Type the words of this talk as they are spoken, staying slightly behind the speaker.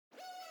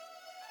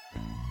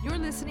You're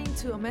listening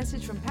to a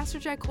message from Pastor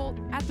Jack Holt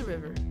at the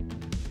River.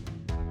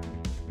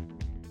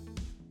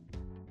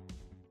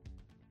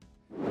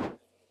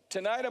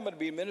 Tonight I'm going to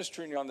be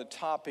ministering on the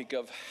topic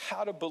of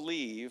how to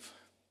believe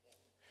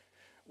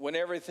when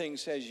everything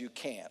says you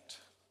can't.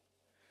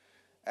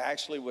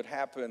 Actually, what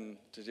happened,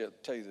 to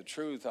tell you the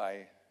truth,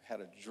 I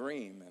had a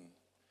dream, and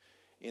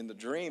in the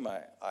dream,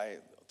 I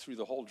through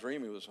the whole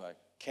dream, it was like,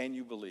 can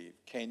you believe?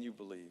 Can you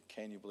believe?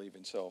 Can you believe?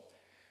 And so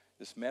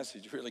this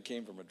message really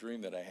came from a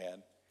dream that I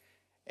had.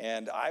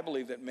 And I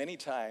believe that many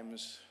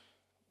times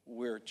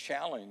we're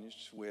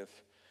challenged with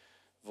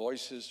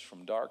voices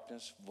from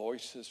darkness,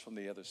 voices from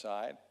the other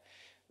side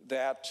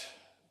that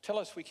tell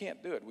us we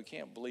can't do it, we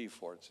can't believe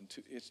for it,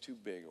 it's too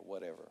big or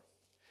whatever.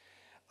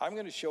 I'm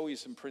going to show you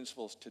some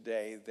principles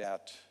today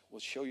that will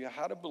show you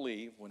how to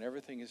believe when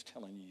everything is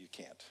telling you you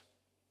can't.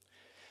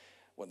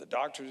 When the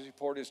doctor's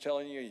report is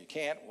telling you you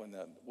can't, when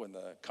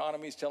the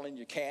economy is telling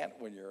you can't,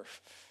 when your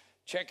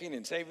checking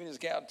and savings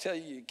account tell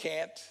you you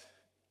can't,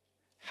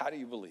 how do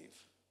you believe?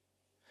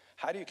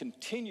 How do you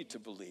continue to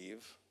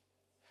believe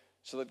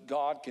so that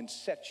God can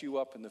set you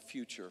up in the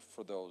future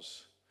for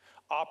those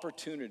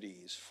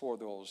opportunities, for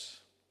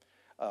those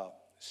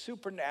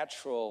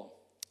supernatural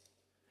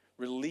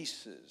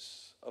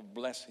releases of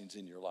blessings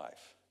in your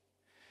life?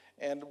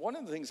 And one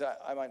of the things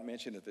I might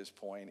mention at this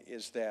point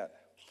is that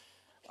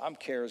I'm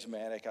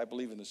charismatic. I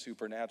believe in the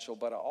supernatural,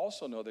 but I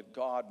also know that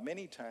God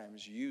many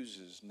times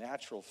uses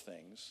natural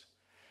things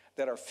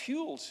that are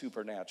fueled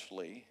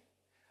supernaturally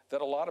that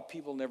a lot of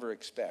people never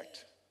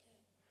expect.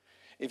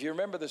 If you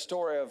remember the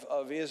story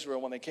of Israel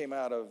when they came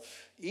out of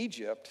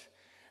Egypt,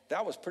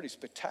 that was pretty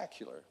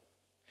spectacular.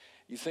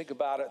 You think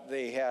about it,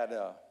 they had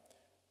a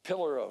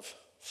pillar of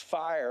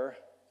fire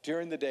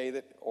during the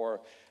day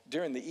or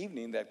during the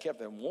evening that kept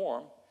them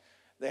warm.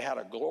 They had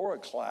a glory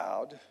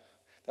cloud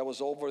that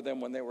was over them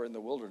when they were in the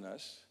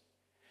wilderness.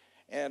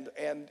 And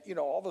you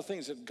know, all the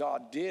things that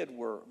God did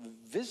were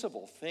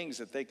visible things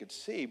that they could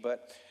see,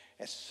 but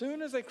as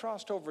soon as they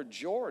crossed over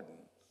Jordan,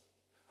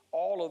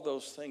 all of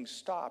those things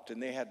stopped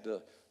and they had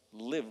to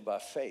live by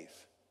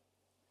faith.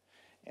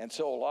 And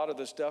so a lot of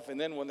the stuff, and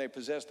then when they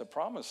possessed the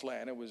promised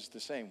land, it was the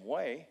same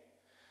way.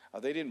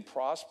 They didn't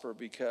prosper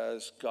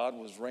because God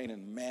was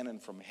raining manna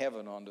from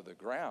heaven onto the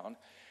ground.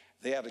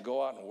 They had to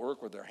go out and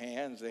work with their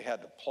hands. They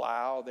had to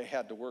plow. They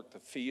had to work the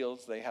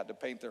fields. They had to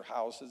paint their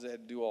houses. They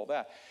had to do all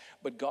that.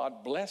 But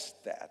God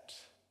blessed that.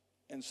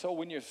 And so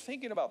when you're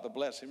thinking about the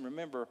blessing,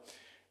 remember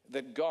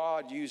that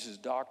God uses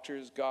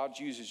doctors, God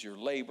uses your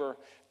labor,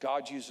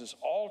 God uses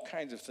all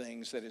kinds of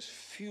things that is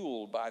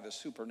fueled by the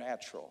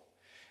supernatural.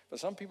 But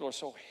some people are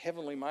so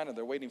heavenly minded,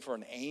 they're waiting for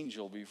an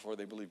angel before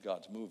they believe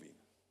God's moving.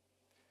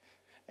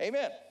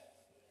 Amen.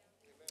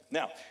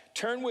 Now,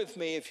 turn with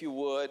me, if you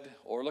would,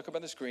 or look up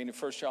on the screen in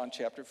 1 John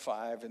chapter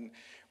 5, and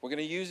we're going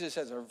to use this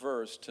as our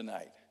verse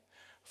tonight.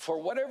 For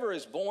whatever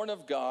is born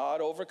of God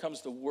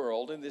overcomes the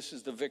world, and this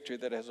is the victory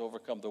that has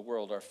overcome the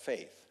world, our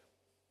faith.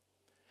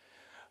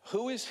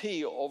 Who is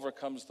he who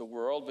overcomes the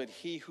world but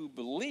he who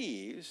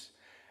believes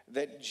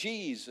that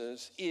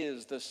Jesus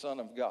is the Son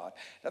of God?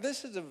 Now,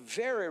 this is a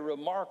very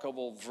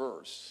remarkable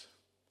verse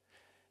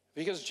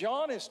because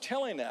John is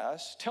telling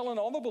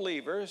all the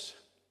believers,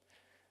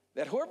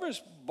 that whoever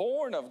is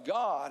born of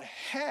God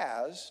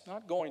has,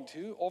 not going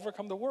to,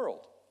 overcome the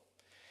world.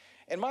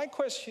 And my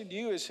question to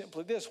you is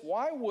simply this: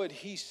 why would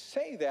he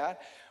say that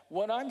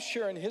when I'm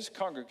sure in his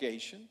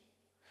congregation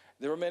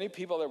there were many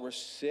people that were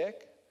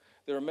sick,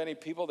 there were many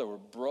people that were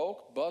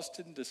broke,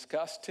 busted, and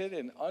disgusted,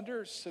 and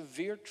under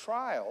severe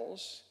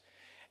trials?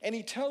 And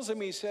he tells them,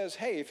 he says,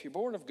 hey, if you're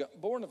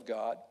born of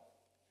God,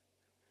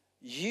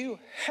 you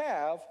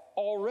have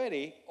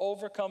already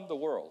overcome the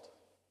world.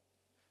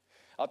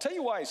 I'll tell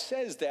you why he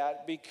says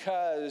that,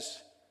 because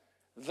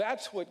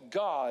that's what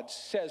God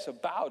says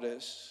about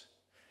us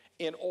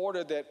in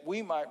order that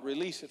we might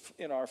release it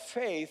in our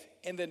faith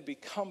and then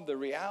become the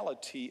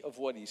reality of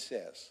what he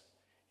says.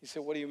 He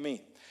said, what do you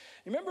mean?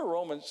 You remember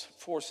Romans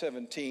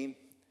 4:17?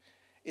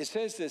 It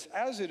says this: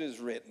 as it is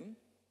written,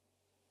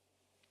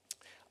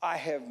 I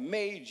have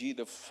made ye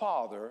the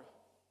father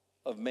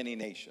of many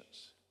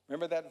nations.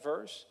 Remember that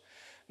verse?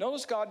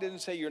 Notice God didn't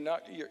say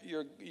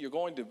you're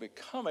going to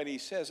become it. He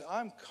says,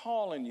 I'm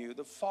calling you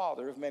the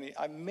father of many.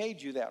 I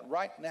made you that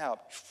right now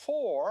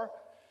before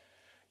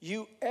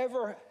you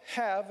ever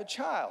have a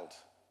child.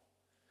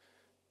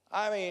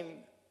 I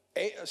mean,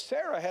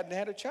 Sarah hadn't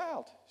had a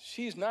child.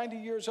 She's 90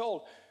 years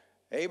old.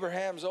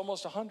 Abraham's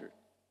almost 100.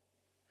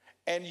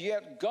 And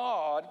yet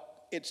God,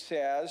 it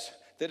says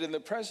that in the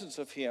presence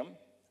of him,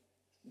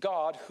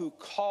 God who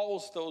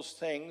calls those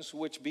things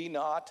which be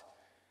not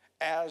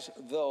as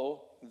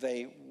though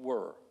they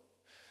were.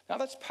 Now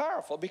that's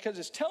powerful because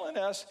it's telling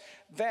us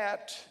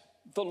that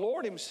the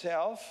Lord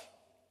himself,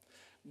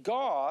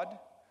 God,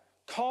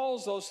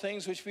 calls those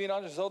things which be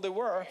not as though they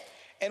were.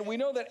 And we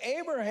know that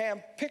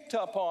Abraham picked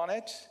up on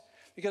it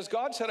because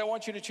God said, I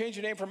want you to change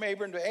your name from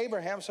Abram to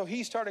Abraham. So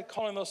he started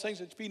calling those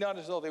things which be not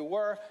as though they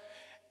were.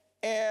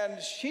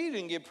 And she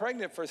didn't get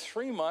pregnant for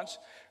 3 months.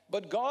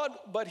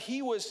 But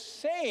he was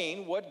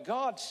saying what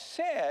God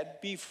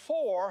said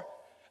before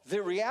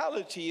the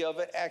reality of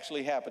it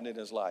actually happened in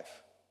his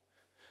life.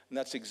 And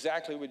that's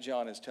exactly what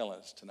John is telling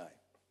us tonight.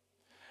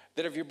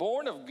 That if you're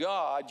born of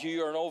God,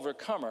 you are an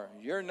overcomer.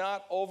 You're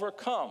not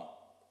overcome.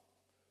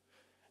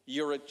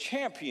 You're a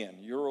champion.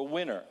 You're a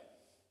winner.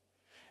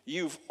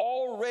 You've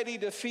already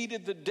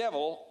defeated the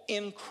devil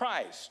in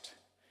Christ.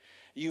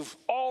 You've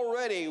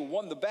already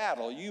won the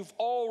battle. You've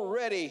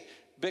already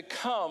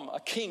become a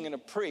king and a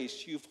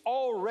priest. You've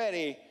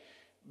already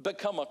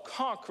become a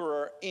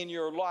conqueror in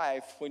your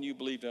life when you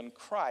believe in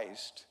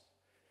Christ.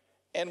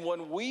 And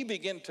when we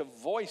begin to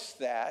voice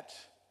that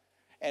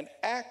and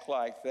act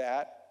like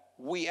that,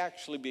 we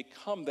actually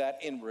become that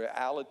in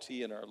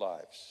reality in our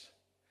lives.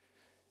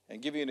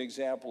 And give you an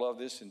example of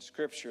this in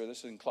Scripture. This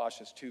is in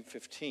Colossians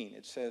 2:15.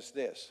 It says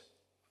this.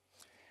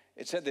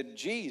 It said that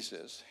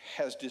Jesus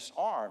has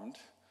disarmed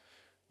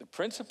the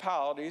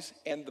principalities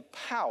and the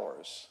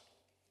powers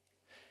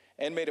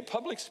and made a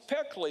public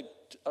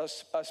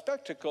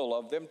spectacle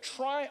of them,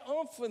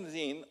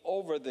 triumphing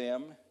over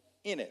them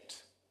in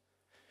it.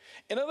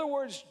 In other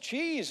words,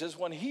 Jesus,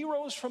 when he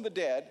rose from the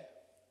dead,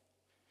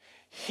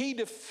 he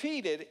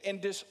defeated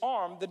and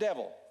disarmed the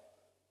devil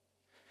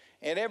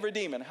and every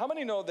demon. How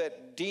many know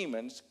that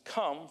demons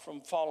come from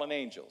fallen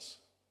angels?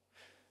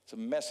 It's a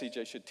message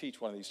I should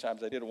teach one of these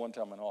times. I did it one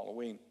time on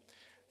Halloween.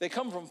 They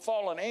come from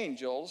fallen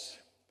angels.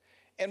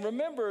 And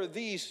remember,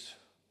 these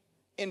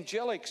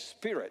angelic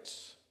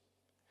spirits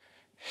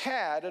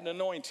had an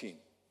anointing,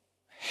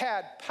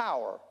 had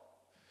power.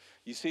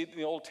 You see it in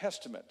the Old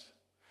Testament,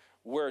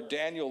 where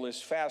Daniel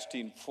is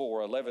fasting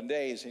for 11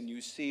 days, and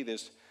you see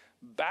this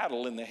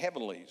battle in the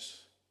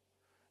heavenlies.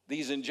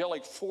 These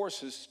angelic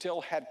forces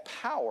still had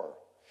power,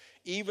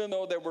 even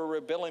though they were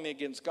rebelling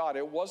against God.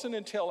 It wasn't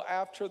until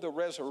after the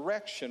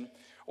resurrection,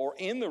 or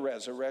in the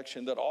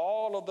resurrection, that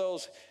all of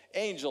those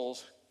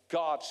angels,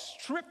 God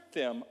stripped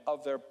them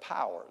of their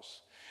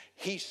powers.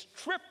 He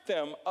stripped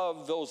them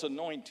of those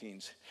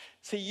anointings.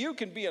 See, you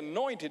can be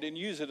anointed and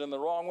use it in the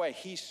wrong way.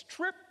 He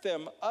stripped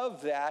them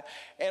of that,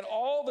 and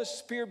all the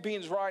spirit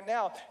beings right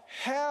now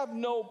have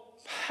no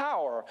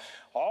power.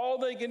 All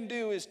they can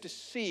do is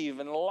deceive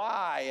and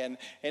lie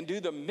and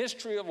do the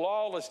mystery of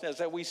lawlessness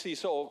that we see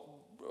so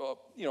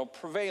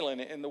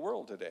prevalent in the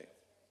world today.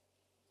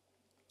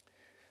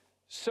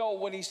 So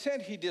when he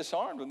said he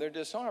disarmed them, they're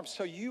disarmed.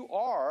 So you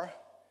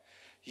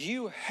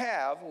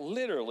have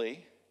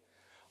literally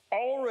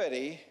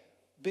already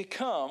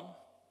become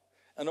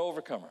an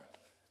overcomer.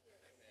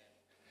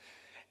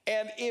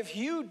 And if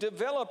you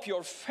develop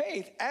your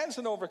faith as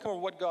an overcomer,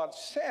 what God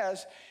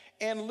says,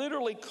 and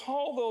literally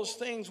call those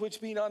things which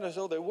be not as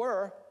though they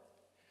were,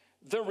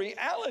 the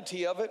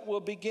reality of it will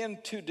begin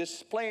to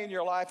display in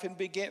your life, and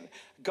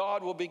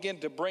God will begin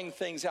to bring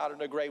things out in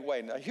a great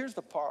way. Now, here's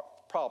the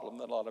problem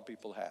that a lot of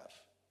people have.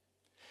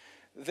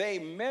 They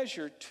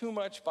measure too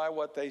much by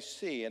what they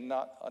see and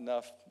not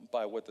enough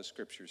by what the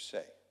Scriptures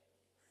say.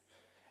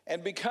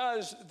 And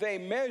because they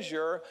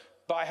measure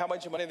by how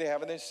much money they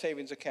have in their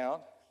savings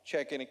account,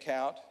 checking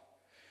account,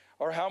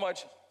 or how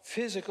much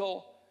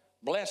physical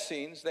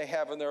blessings they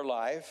have in their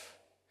life,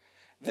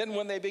 then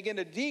when they begin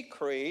to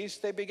decrease,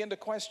 they begin to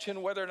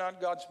question whether or not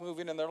God's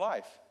moving in their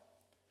life.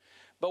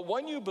 But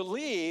when you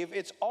believe,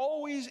 it's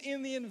always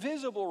in the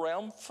invisible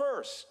realm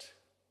first.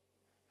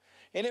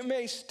 And it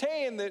may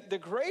stay in the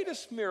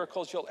greatest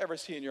miracles you'll ever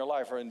see in your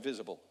life are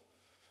invisible.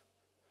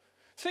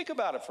 Think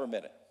about it for a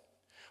minute.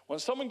 When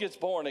someone gets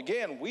born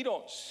again, we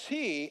don't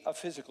see a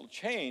physical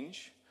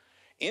change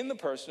in the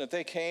person. If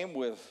they came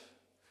with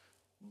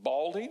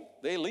balding,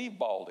 they leave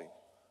balding.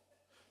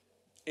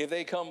 If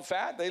they come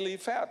fat, they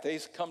leave fat. They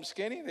come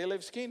skinny, they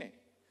live skinny.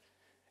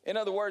 In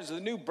other words,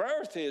 the new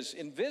birth is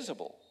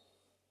invisible.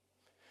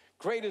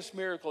 Greatest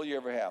miracle you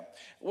ever have.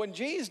 When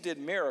Jesus did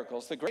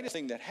miracles, the greatest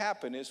thing that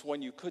happened is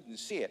when you couldn't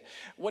see it.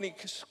 When he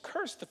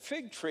cursed the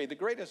fig tree, the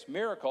greatest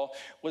miracle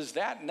was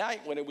that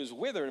night when it was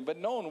withered, but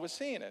no one was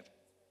seeing it.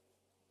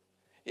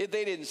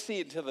 They didn't see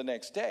it until the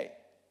next day.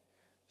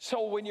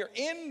 So when you're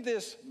in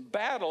this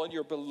battle and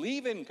you're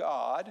believing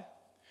God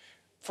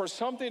for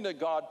something that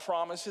God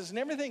promises and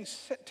everything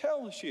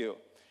tells you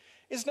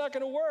it's not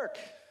going to work,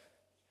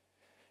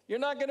 you're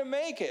not going to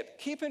make it.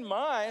 Keep in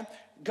mind,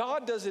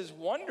 God does his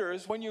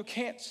wonders when you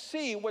can't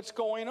see what's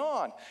going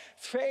on.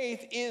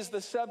 Faith is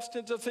the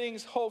substance of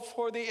things hoped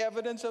for, the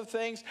evidence of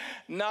things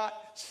not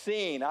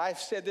seen. I've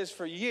said this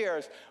for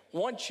years.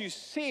 Once you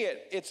see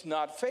it, it's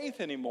not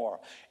faith anymore.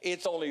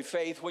 It's only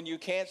faith when you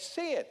can't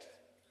see it.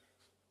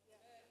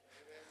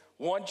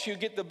 Once you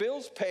get the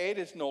bills paid,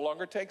 it no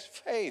longer takes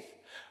faith.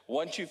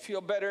 Once you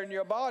feel better in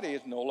your body,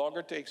 it no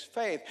longer takes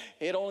faith.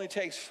 It only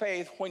takes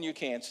faith when you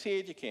can't see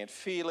it, you can't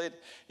feel it,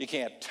 you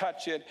can't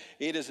touch it.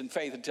 It isn't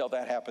faith until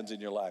that happens in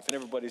your life. And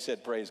everybody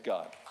said, praise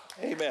God.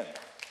 Amen.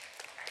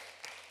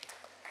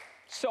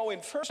 So in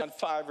 1 John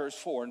 5, verse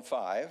 4 and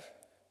 5,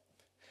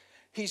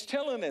 he's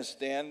telling us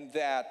then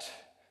that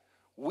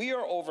we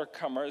are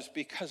overcomers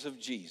because of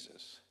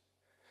Jesus.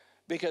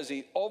 Because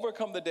he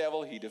overcome the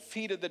devil, he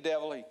defeated the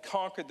devil, he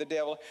conquered the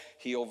devil,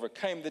 he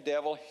overcame the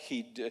devil,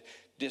 he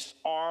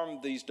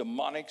disarmed these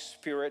demonic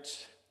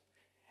spirits.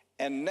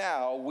 And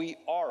now we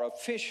are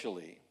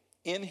officially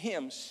in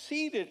him,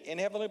 seated in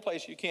heavenly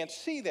place. You can't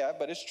see that,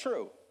 but it's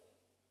true.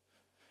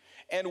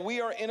 And we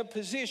are in a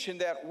position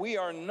that we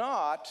are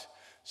not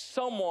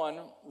someone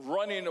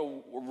running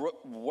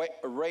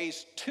a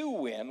race to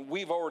win.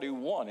 We've already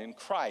won in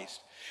Christ.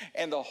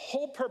 And the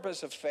whole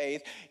purpose of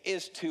faith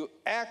is to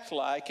act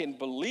like and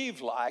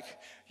believe like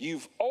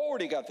you've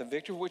already got the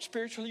victory, which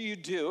spiritually you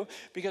do,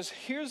 because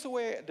here's the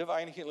way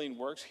divine healing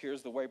works.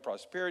 Here's the way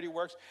prosperity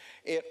works.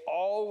 It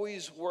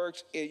always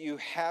works. You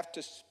have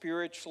to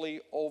spiritually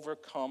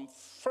overcome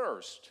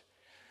first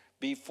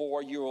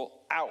before you'll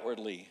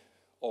outwardly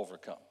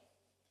overcome.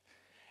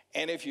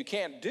 And if you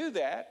can't do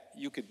that,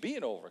 you could be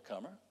an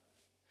overcomer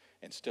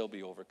and still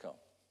be overcome.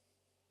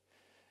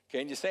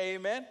 Can you say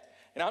amen?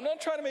 And I'm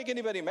not trying to make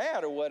anybody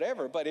mad or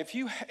whatever, but if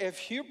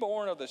you're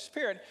born of the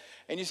Spirit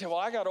and you say, well,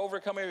 I got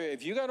overcoming,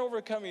 if you got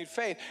overcoming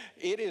faith,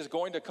 it is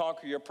going to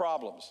conquer your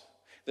problems.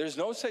 There's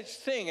no such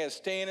thing as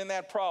staying in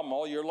that problem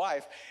all your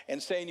life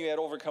and saying you had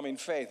overcoming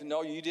faith.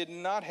 No, you did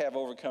not have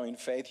overcoming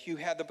faith. You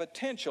had the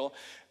potential,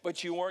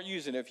 but you weren't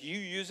using it. If you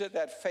use it,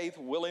 that faith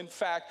will, in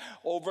fact,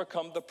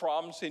 overcome the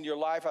problems in your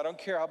life. I don't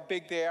care how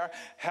big they are,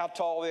 how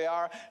tall they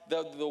are.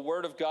 The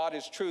Word of God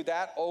is true.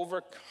 That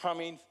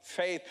overcoming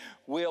faith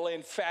will,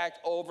 in fact,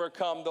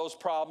 overcome those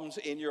problems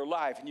in your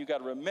life. And you got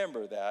to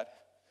remember that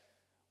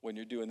when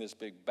you're doing this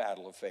big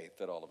battle of faith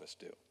that all of us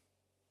do.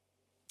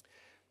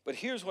 But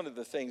here's one of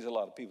the things a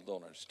lot of people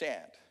don't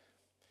understand.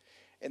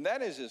 And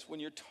that is this: when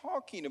you're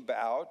talking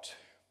about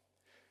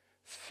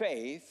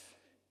faith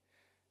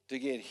to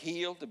get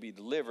healed, to be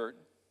delivered,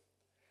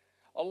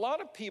 a lot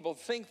of people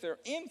think they're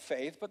in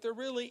faith, but they're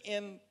really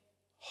in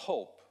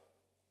hope.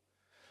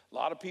 A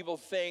lot of people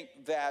think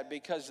that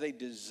because they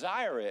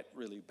desire it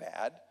really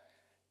bad,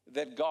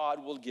 that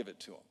God will give it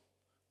to them.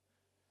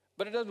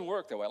 But it doesn't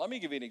work that way. Let me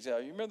give you an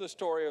example. You remember the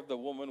story of the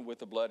woman with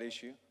the blood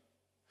issue?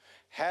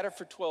 Had it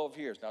for 12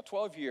 years. Now,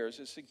 12 years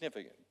is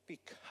significant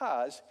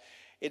because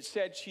it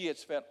said she had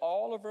spent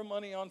all of her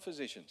money on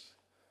physicians.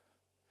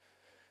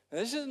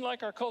 And this isn't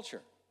like our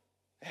culture.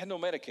 They had no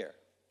Medicare,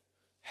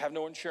 have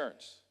no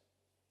insurance.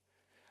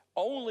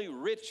 Only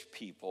rich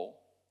people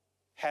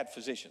had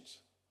physicians.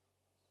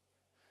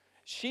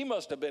 She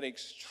must have been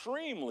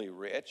extremely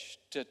rich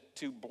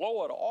to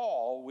blow it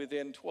all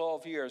within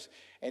 12 years,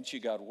 and she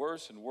got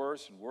worse and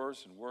worse and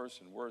worse and worse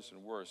and worse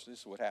and worse.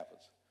 This is what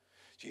happens.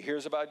 She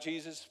hears about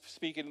Jesus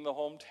speaking in the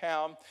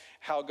hometown,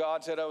 how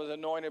God said I was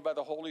anointed by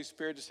the Holy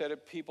Spirit to set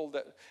up people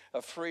that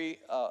are free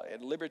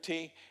at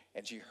liberty.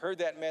 And she heard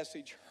that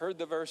message, heard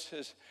the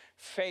verses,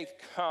 faith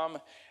come,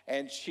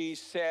 and she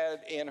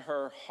said in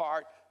her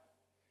heart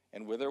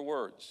and with her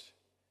words,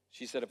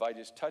 she said, if I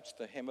just touch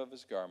the hem of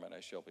his garment, I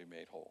shall be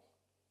made whole.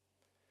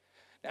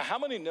 Now, how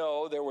many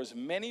know there was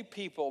many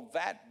people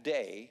that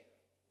day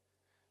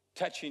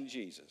touching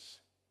Jesus?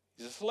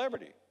 He's a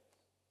celebrity.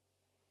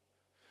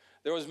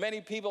 There was many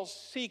people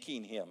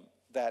seeking him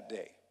that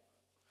day.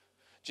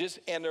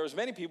 And there was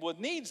many people with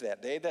needs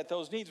that day that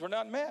those needs were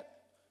not met.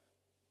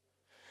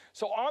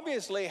 So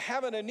obviously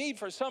having a need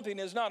for something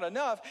is not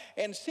enough,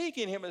 and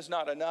seeking him is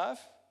not enough.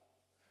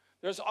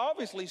 There's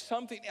obviously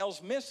something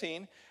else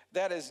missing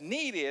that is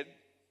needed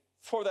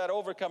for that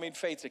overcoming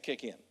faith to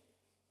kick in.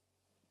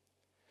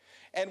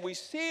 And we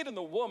see it in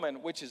the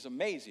woman, which is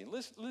amazing.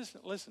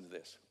 Listen to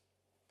this.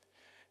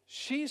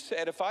 She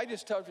said, if I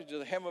just touch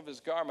the hem of his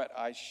garment,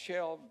 I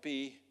shall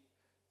be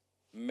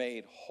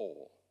made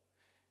whole.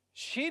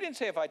 She didn't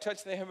say, if I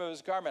touch the hem of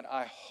his garment,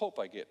 I hope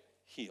I get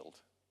healed.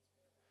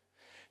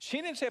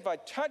 She didn't say, if I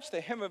touch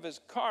the hem of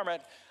his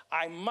garment,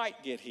 I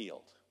might get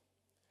healed.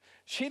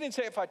 She didn't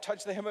say, if I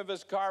touch the hem of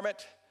his garment,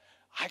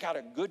 I got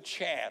a good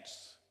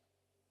chance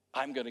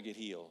I'm going to get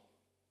healed.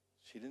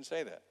 She didn't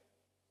say that.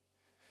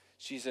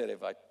 She said,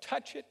 if I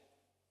touch it,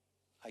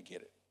 I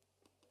get it.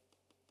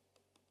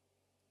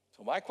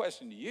 So my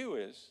question to you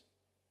is,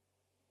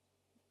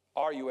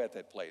 are you at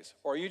that place?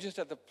 Or are you just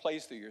at the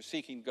place that you're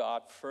seeking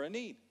God for a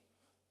need?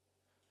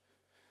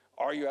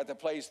 Are you at the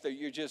place that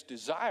you just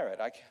desire it?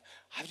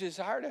 I've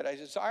desired it. I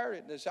desire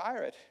it and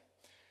desire it.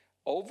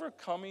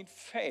 Overcoming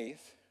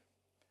faith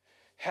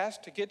has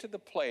to get to the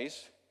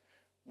place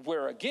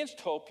where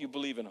against hope you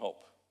believe in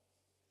hope.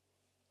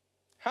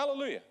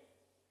 Hallelujah.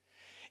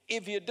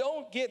 If you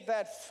don't get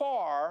that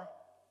far,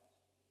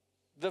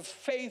 the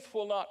faith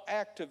will not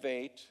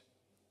activate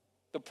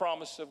the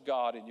promise of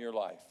God in your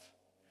life.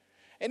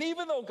 And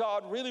even though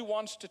God really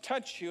wants to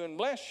touch you and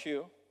bless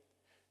you,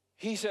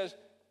 he says,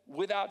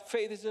 without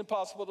faith it's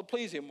impossible to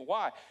please him.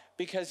 Why?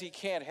 Because he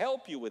can't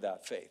help you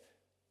without faith.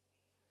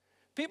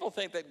 People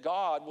think that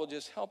God will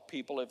just help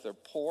people if they're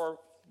poor,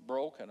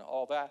 broke, and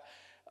all that.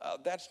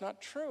 That's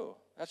not true.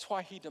 That's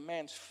why he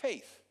demands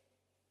faith.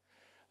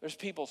 There's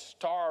people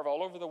starve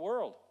all over the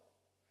world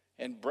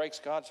and breaks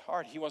God's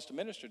heart. He wants to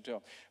minister to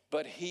them.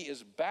 But he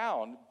is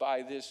bound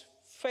by this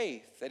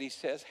faith that he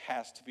says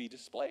has to be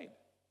displayed.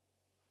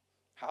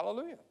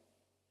 Hallelujah.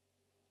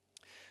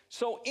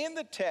 So in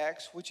the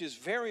text, which is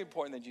very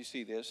important that you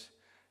see this,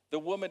 the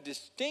woman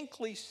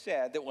distinctly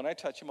said that when I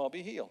touch him, I'll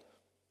be healed.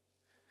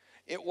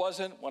 It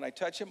wasn't when I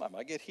touch him, I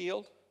might get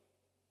healed.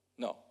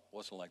 No, it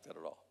wasn't like that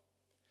at all.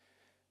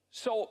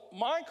 So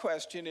my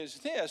question is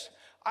this.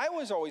 I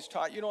was always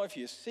taught, if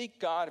you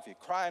seek God, if you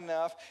cry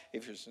enough,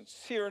 if you're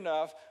sincere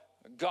enough,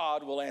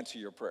 God will answer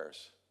your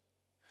prayers.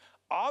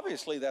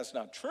 Obviously, that's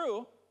not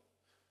true,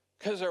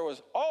 because there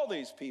was all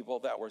these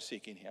people that were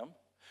seeking him,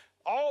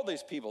 all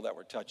these people that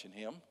were touching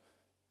him,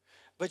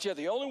 but yet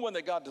the only one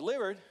that God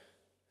delivered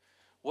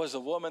was the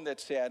woman that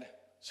said,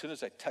 as soon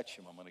as I touch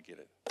him, I'm going to get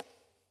it.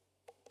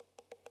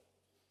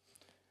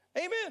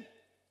 Amen.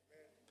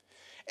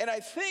 And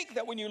I think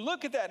that when you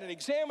look at that and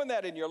examine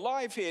that in your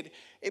life, you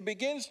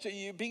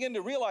begin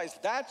to realize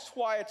that's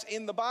why it's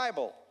in the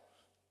Bible.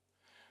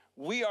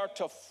 We are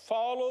to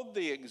follow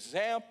the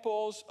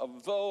examples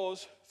of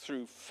those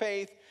through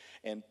faith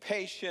and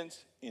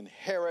patience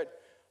inherit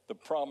the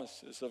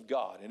promises of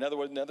God. In other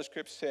words, another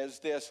scripture says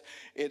this.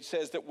 It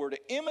says that we're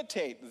to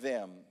imitate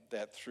them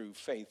that through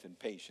faith and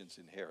patience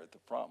inherit the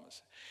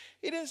promise.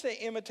 It is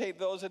to imitate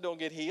those that don't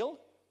get healed.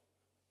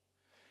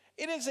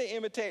 It is to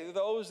imitate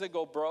those that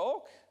go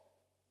broke.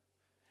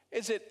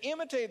 It's to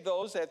imitate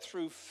those that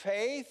through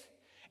faith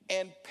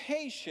and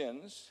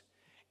patience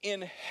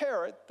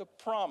inherit the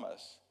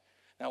promise.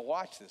 Now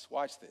watch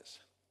this.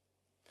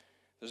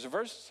 There's a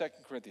verse in 2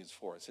 Corinthians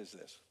 4. It says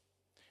this.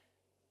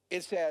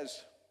 It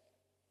says,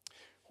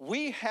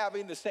 we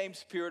having the same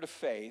spirit of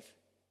faith,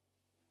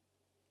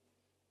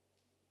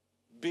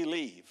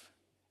 believe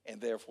and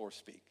therefore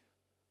speak.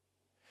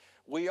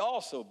 We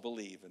also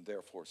believe and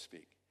therefore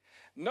speak.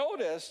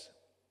 Notice,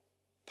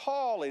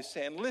 Paul is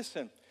saying,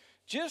 listen,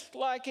 just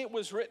like it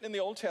was written in the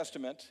Old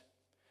Testament,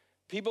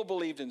 people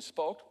believed and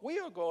spoke.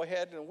 We'll go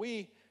ahead and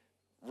we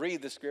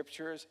read the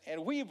scriptures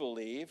and we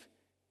believe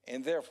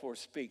and therefore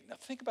speak. Now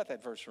think about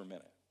that verse for a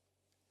minute.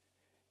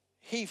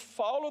 He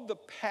followed the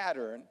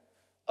pattern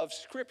of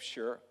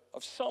scripture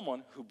of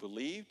someone who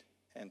believed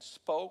and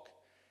spoke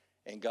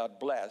and got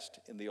blessed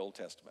in the Old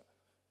Testament.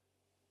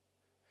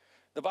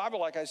 The Bible,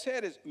 like I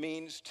said,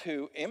 means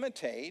to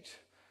imitate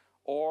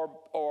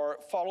or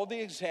follow the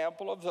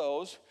example of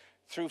those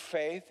through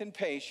faith and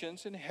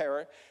patience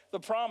inherit the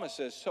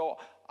promises. So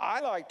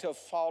I like to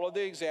follow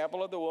the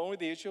example of the woman with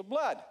the issue of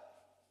blood.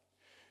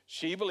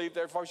 She believed,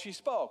 therefore she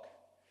spoke.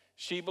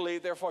 She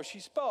believed, therefore she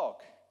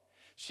spoke.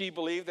 She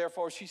believed,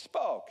 therefore she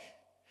spoke.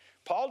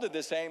 Paul did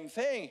the same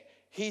thing.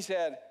 He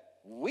said,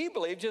 we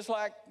believe just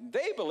like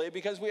they believe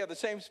because we have the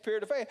same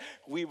spirit of faith.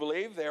 We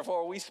believe,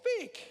 therefore we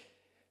speak.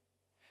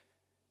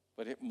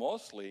 But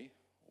mostly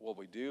what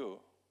we do,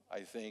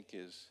 I think,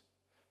 is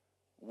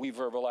we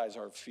verbalize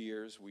our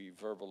fears. We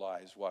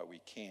verbalize why we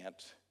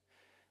can't.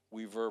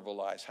 We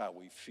verbalize how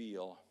we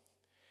feel.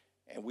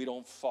 And we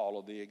don't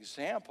follow the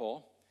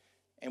example.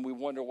 And we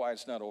wonder why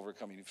it's not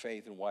overcoming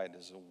faith and why it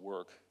doesn't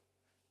work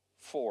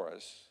for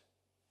us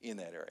in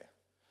that area.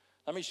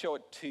 Let me show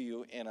it to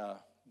you in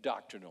a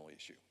doctrinal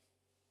issue.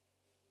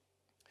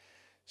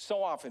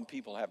 So often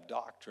people have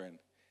doctrine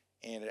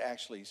and it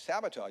actually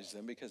sabotages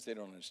them because they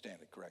don't understand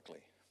it correctly.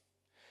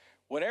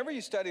 Whenever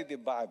you study the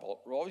Bible,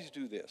 always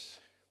do this.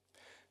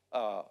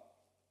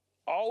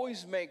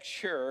 Always make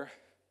sure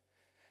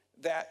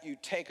that you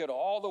take it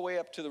all the way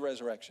up to the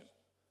resurrection.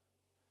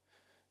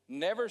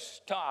 Never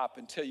stop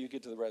until you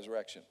get to the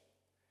resurrection.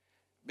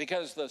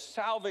 Because the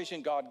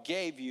salvation God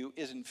gave you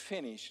isn't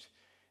finished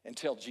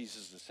until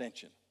Jesus'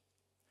 ascension.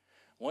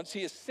 Once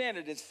he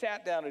ascended and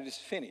sat down, it is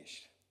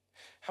finished.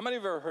 How many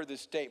of you have ever heard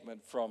this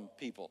statement from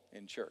people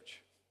in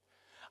church?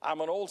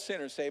 I'm an old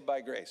sinner saved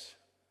by grace.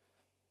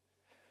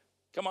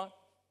 Come on.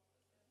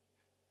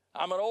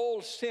 I'm an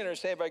old sinner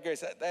saved by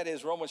grace. That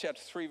is Romans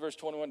chapter 3, verse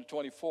 21 to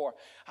 24.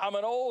 I'm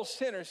an old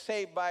sinner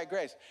saved by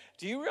grace.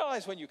 Do you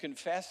realize when you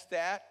confess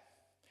that,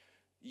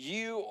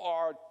 you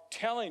are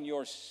telling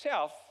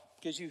yourself,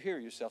 because you hear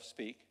yourself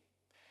speak,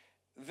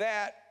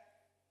 that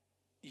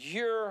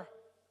you're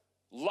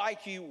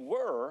like you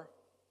were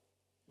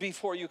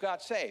before you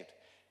got saved.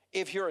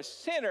 If you're a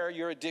sinner,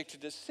 you're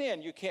addicted to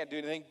sin. You can't do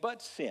anything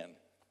but sin.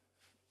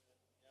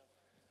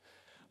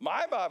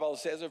 My Bible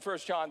says in 1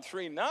 John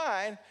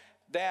 3:9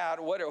 that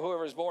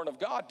whoever is born of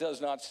God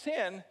does not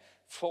sin,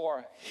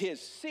 for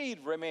his seed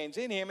remains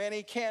in him and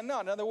he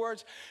cannot. In other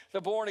words,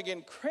 the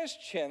born-again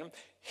Christian,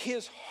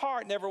 his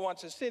heart never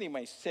wants to sin. He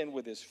may sin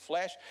with his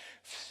flesh,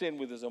 sin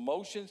with his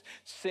emotions,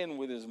 sin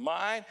with his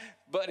mind,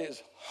 but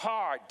his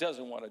heart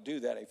doesn't want to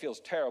do that. He feels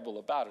terrible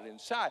about it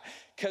inside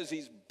because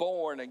he's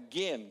born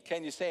again.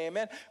 Can you say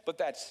amen? But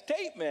that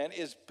statement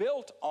is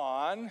built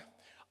on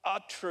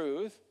a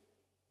truth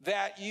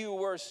that you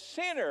were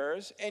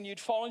sinners and you'd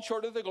fallen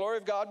short of the glory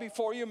of God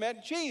before you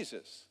met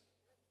Jesus.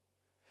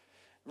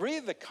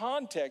 Read the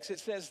context. It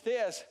says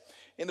this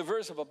in the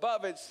verse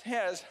above. It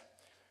says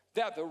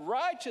that the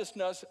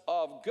righteousness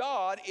of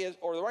God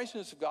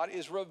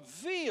is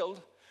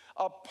revealed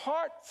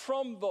apart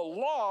from the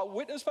law,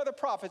 witnessed by the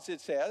prophets,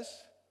 it says.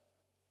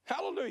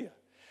 Hallelujah.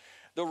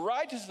 The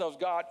righteousness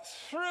of God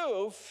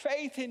through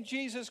faith in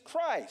Jesus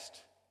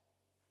Christ.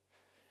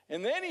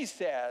 And then he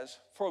says,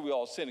 for we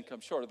all sin and come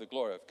short of the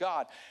glory of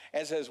God,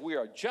 and says we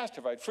are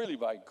justified freely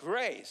by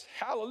grace.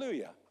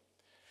 Hallelujah.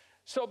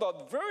 So the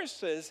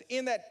verses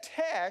in that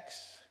text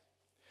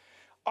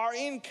are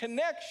in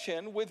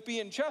connection with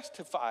being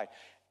justified.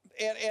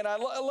 And I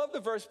love the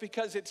verse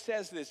because it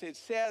says this. It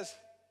says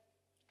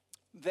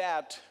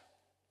that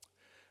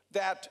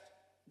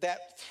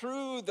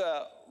through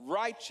the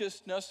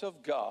righteousness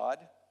of God,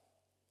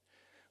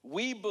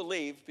 we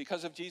believe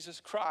because of Jesus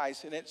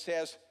Christ. And it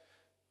says,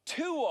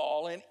 to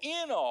all and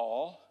in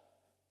all,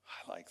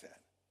 I like that.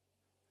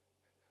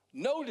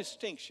 No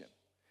distinction.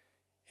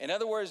 In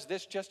other words,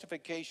 this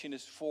justification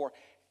is for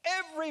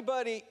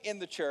everybody in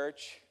the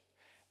church,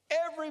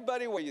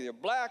 everybody, whether you're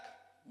black,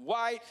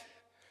 white,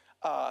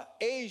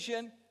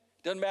 Asian,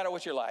 doesn't matter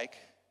what you're like,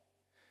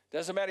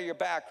 doesn't matter your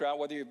background,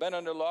 whether you've been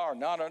under law or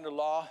not under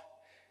law,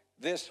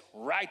 this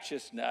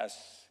righteousness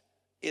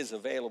is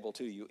available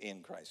to you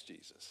in Christ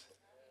Jesus.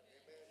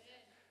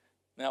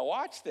 Now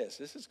watch this.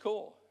 This is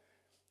cool.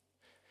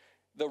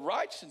 The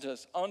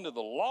righteousness under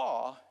the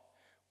law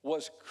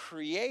was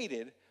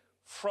created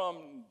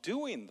from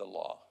doing the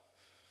law.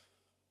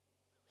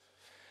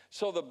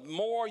 So the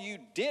more you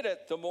did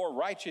it, the more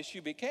righteous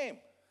you became.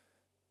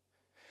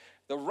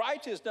 The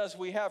righteousness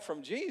we have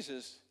from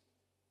Jesus,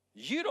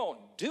 you don't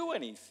do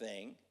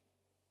anything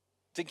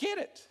to get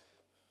it.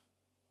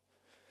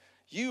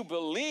 You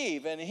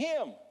believe in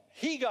him.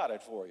 He got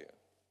it for you.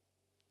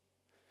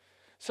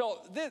 So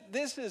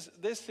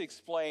this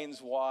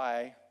explains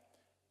why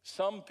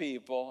some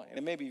people,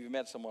 and maybe you've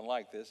met someone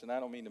like this, and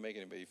I don't mean to make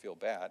anybody feel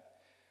bad,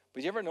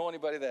 but you ever know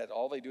anybody that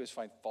all they do is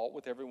find fault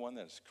with everyone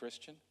that's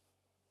Christian?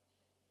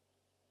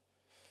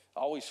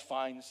 Always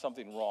find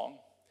something wrong.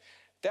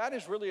 That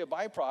is really a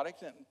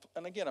byproduct,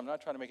 and again, I'm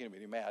not trying to make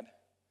anybody mad,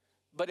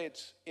 but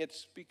it's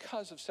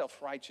because of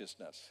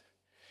self-righteousness.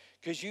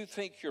 Because you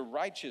think your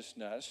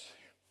righteousness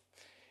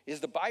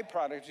is the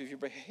byproduct of your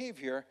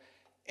behavior,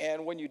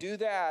 and when you do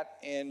that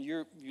and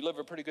you live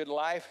a pretty good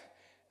life,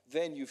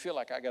 then you feel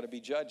like I got to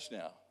be judged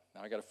now.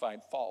 Now I got to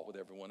find fault with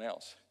everyone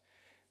else.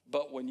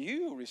 But when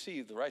you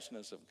receive the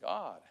righteousness of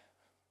God,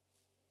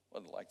 it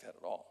wasn't like that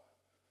at all.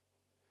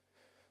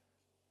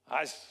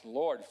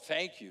 Lord,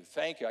 thank you.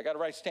 I got a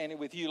right standing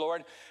with you,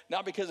 Lord,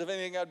 not because of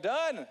anything I've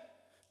done.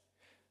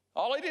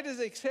 All I did is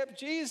accept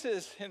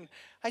Jesus, and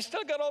I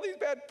still got all these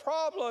bad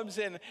problems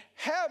and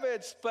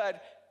habits,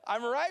 but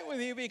I'm right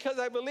with you because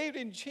I believed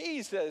in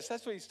Jesus.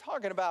 That's what he's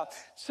talking about.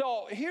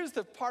 So here's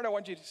the part I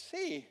want you to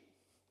see.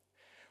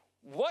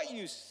 What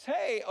you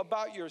say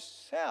about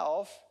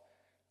yourself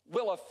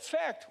will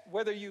affect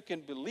whether you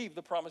can believe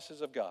the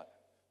promises of God.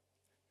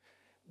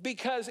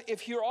 Because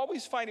if you're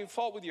always finding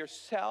fault with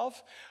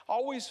yourself,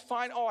 always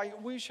find, oh, I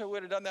wish I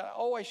would have done that.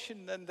 Oh, I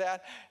shouldn't have done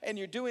that. And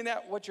you're doing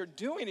that, what you're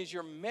doing is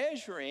you're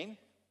measuring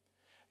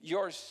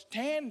your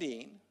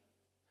standing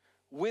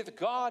with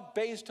God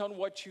based on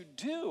what you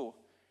do.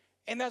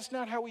 And that's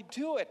not how we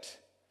do it.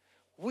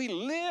 We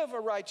live a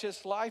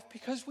righteous life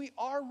because we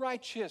are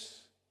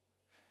righteous.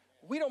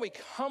 We don't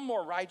become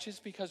more righteous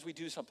because we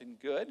do something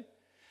good.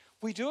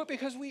 We do it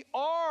because we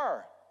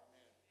are.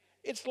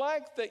 It's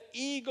like the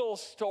eagle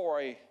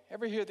story.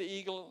 Ever hear the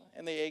eagle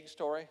and the egg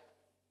story?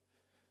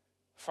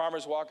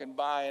 Farmer's walking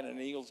by and in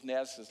an eagle's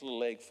nest, this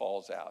little egg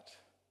falls out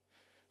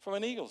from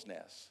an eagle's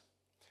nest.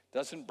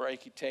 Doesn't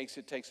break, he takes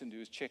it into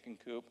his chicken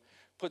coop,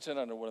 puts it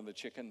under one of the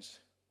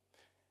chickens,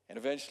 and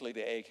eventually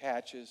the egg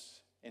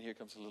hatches, and here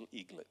comes a little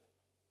eaglet.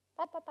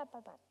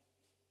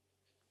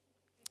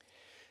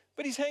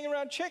 But he's hanging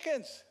around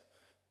chickens.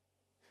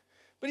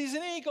 But he's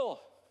an eagle.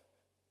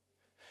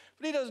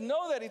 But he doesn't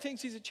know that. He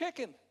thinks he's a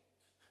chicken.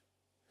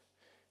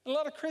 And a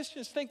lot of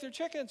Christians think they're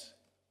chickens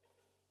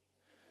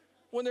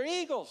when they're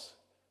eagles.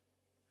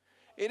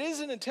 It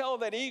isn't until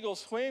that eagle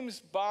swims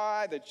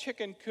by the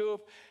chicken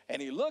coop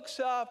and he looks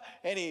up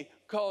and he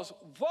goes,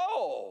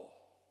 whoa,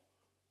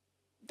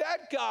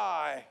 that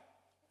guy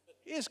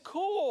is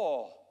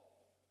cool.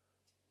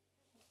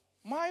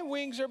 My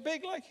wings are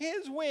big like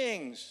his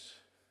wings.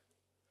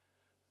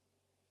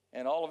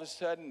 And all of a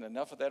sudden,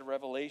 enough of that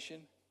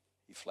revelation,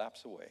 he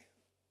flaps away.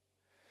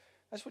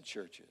 That's what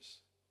church is.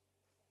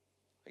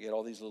 I get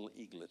all these little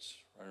eaglets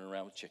running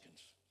around with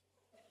chickens.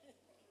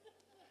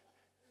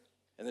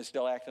 And they're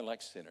still acting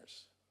like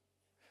sinners.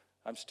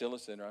 I'm still a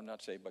sinner. I'm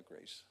not saved by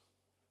grace.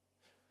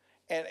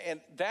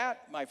 And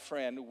that, my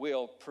friend,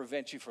 will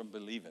prevent you from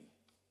believing.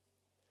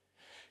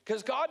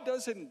 Because God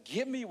doesn't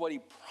give me what he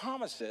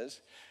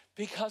promises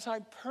because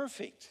I'm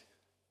perfect.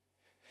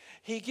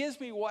 He gives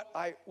me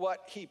what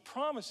he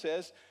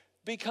promises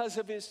because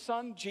of his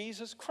son,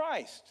 Jesus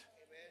Christ.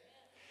 Amen.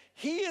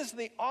 He is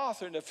the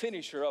author and the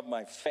finisher of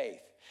my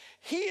faith.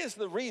 He is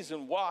the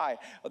reason why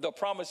the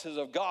promises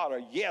of God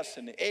are yes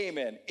and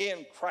amen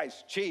in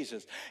Christ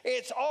Jesus.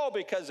 It's all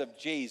because of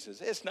Jesus.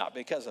 It's not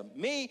because of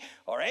me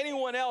or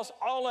anyone else.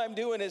 All I'm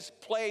doing is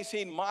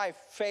placing my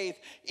faith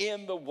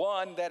in the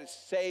one that has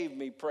saved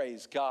me,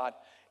 praise God.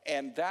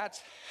 And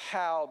that's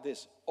how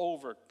this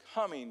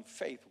overcoming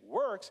faith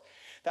works.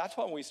 That's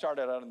when we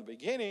started out in the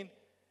beginning.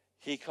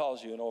 He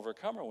calls you an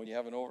overcomer when you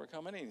haven't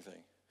overcome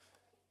anything.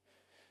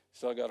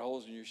 Still got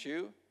holes in your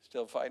shoe?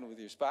 Still fighting with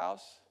your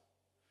spouse?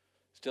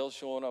 Still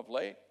showing up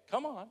late?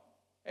 Come on.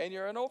 And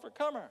you're an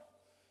overcomer.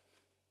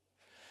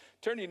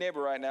 Turn to your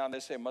neighbor right now and they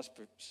say, must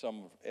be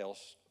someone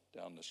else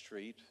down the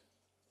street.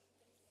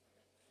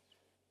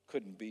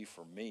 Couldn't be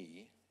for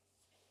me.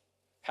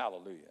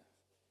 Hallelujah.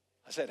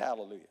 I said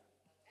hallelujah.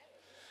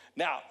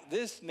 Now,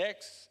 this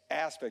next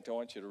aspect, I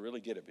want you to really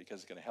get it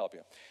because it's going to help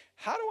you.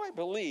 How do I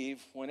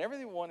believe when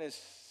everyone is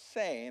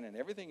saying and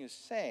everything is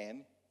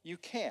saying, you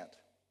can't?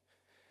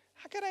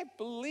 How can I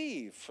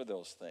believe for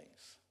those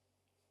things?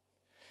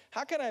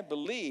 How can I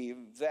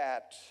believe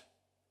that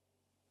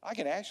I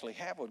can actually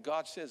have what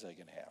God says I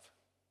can have?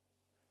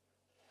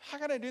 How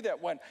can I do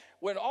that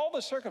when all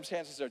the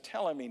circumstances are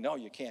telling me, no,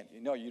 you can't.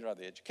 You know, you don't have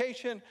the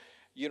education,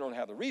 you don't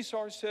have the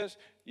resources,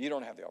 you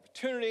don't have the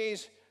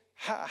opportunities.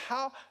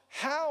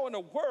 How in the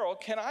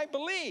world can I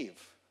believe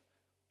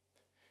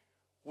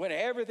when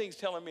everything's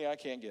telling me I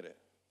can't get it?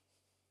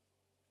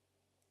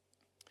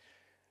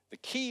 The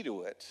key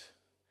to it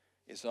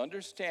is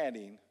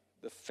understanding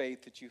the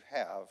faith that you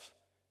have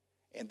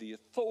and the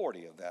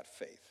authority of that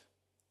faith.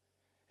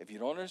 If you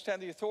don't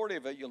understand the authority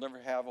of it, you'll never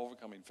have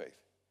overcoming faith.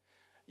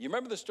 You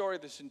remember the story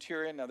of the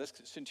centurion? Now, this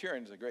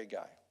centurion is a great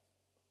guy.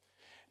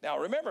 Now,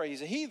 remember,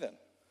 he's a heathen.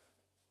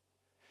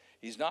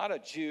 He's not a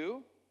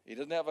Jew. He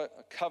doesn't have a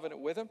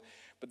covenant with him.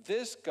 But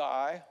this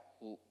guy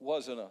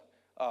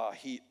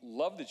he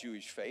loved the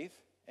Jewish faith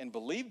and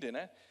believed in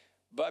it.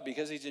 But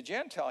because he's a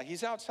Gentile,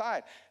 he's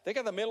outside. They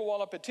got the middle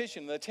wall of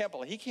petition in the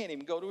temple. He can't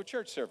even go to a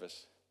church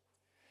service.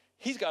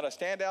 He's got to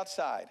stand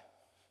outside.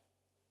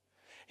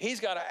 He's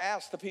got to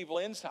ask the people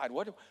inside,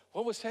 what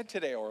was said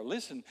today? Or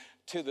listen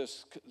to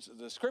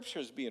the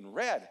scriptures being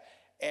read.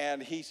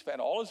 And he spent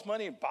all his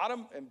money and bought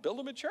them and built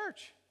them a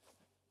church.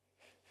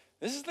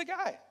 This is the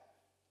guy.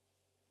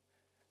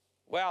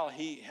 Well,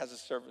 he has a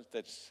servant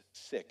that's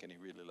sick, and he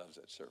really loves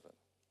that servant.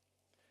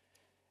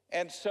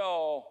 And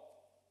so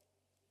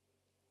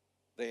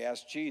they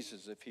asked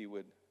Jesus if he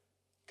would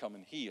come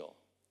and heal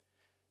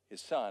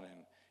his son.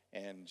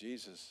 And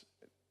Jesus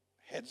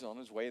heads on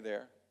his way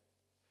there.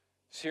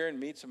 Syrian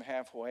meets him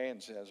halfway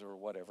and says, or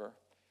whatever,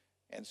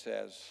 and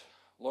says,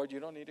 Lord, you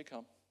don't need to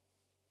come.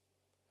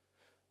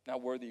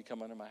 Not worthy you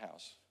come into my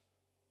house.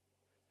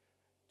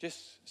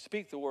 Just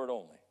speak the word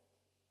only.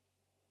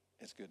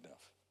 It's good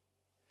enough.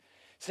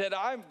 Said,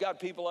 I've got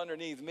people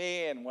underneath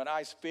me, and when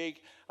I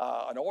speak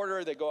an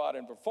order, they go out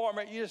and perform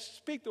it. You just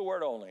speak the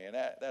word only, and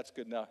that's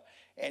good enough.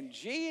 And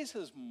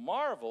Jesus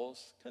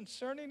marvels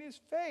concerning his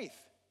faith.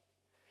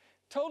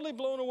 Totally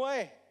blown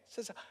away.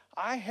 Says,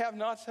 I have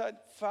not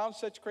found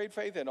such great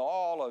faith in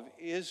all of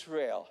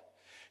Israel.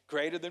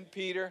 Greater than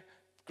Peter,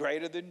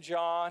 greater than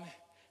John,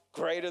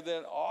 greater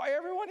than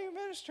everyone he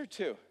ministered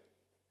to.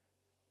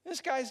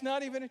 This guy's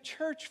not even a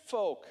church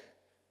folk.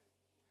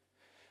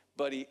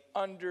 But he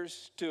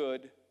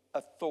understood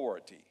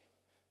authority.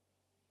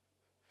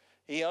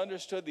 He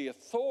understood the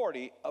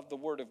authority of the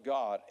Word of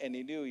God, and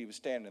he knew he was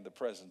standing in the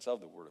presence of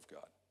the Word of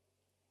God.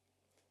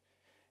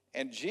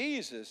 And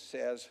Jesus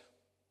says,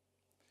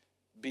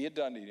 be it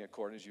done to you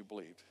according as you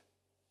believed,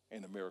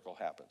 and the miracle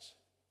happens.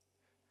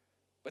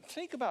 But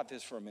think about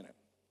this for a minute.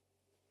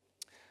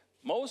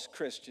 Most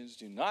Christians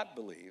do not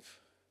believe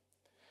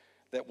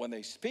that when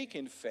they speak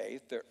in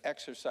faith, they're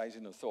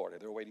exercising authority.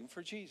 They're waiting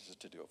for Jesus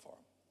to do it for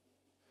them.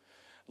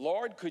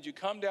 Lord, could you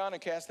come down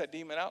and cast that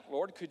demon out?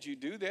 Lord, could you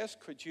do this?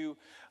 Could you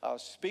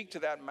speak to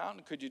that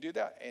mountain? Could you do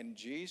that? And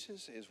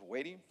Jesus is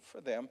waiting for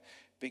them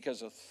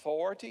because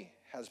authority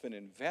has been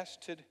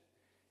invested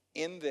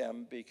in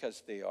them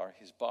because they are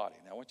his body.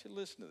 Now, I want you to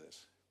listen to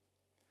this.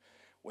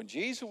 When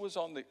Jesus was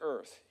on the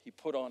earth, he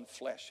put on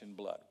flesh and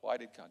blood. Why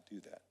did God do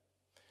that?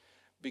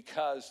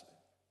 Because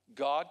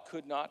God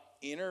could not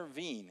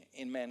intervene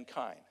in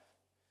mankind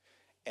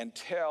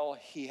until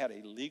he had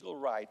a legal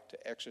right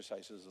to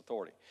exercise his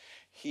authority.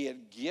 He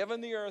had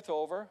given the earth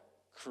over,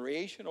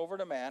 creation over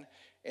to man,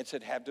 and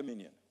said, have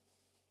dominion.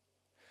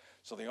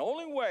 So the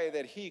only way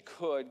that he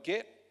could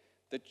get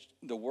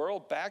the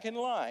world back in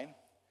line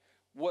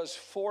was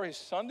for his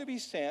son to be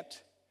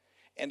sent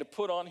and to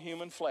put on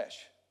human flesh,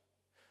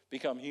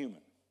 become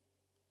human.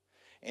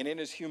 And in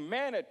his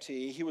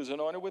humanity, he was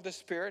anointed with the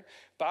Spirit.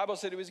 Bible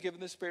said he was given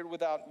the Spirit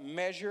without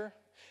measure.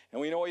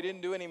 And we know he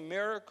didn't do any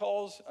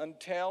miracles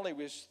until he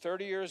was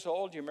 30 years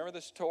old. Do you remember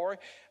the story?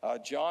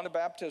 John the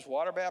Baptist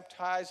water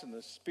baptized, and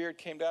the Spirit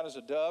came down as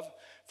a dove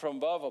from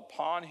above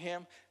upon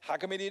him. How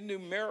come he didn't do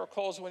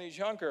miracles when he was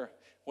younger,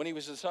 when he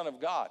was the Son of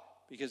God?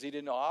 Because he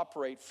didn't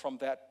operate from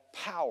that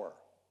power.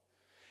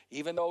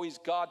 Even though he's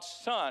God's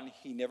son,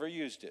 he never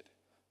used it.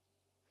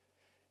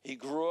 He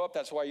grew up.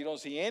 That's why you don't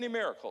see any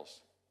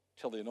miracles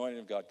till the anointing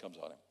of God comes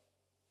on him.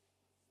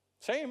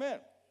 Say amen.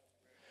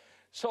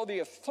 So the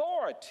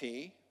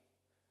authority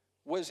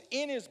was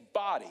in his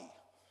body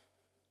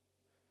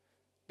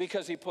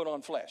because he put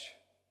on flesh.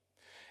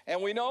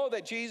 And we know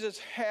that Jesus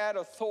had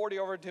authority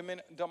over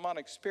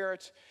demonic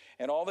spirits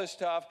and all this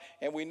stuff.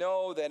 And we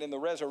know that in the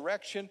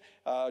resurrection,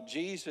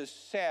 Jesus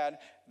said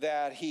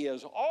that he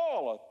has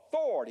all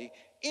authority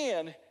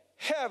in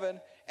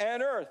heaven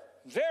and earth.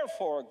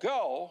 therefore,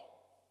 go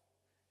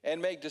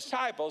and make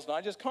disciples,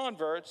 not just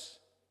converts,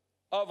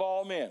 of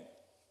all men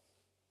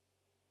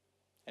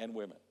and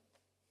women.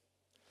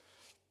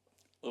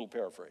 Little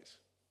paraphrase.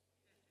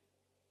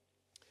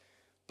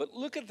 But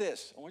look at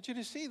this. I want you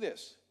to see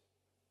this.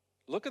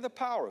 Look at the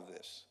power of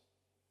this.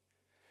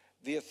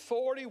 The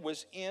authority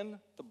was in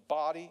the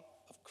body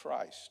of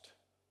Christ.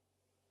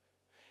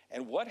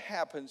 And what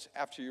happens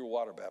after you're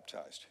water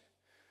baptized?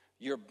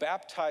 You're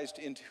baptized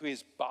into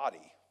his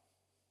body.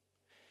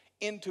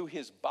 Into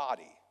his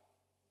body.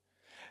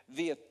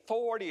 The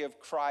authority of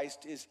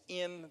Christ is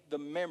in the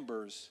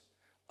members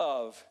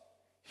of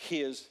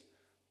his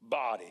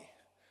body.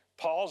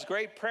 Paul's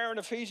great prayer in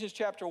Ephesians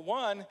chapter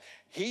 1,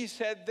 he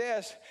said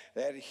this,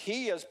 that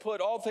he has put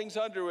all things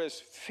under his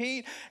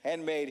feet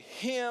and made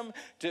him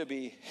to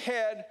be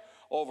head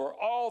over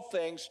all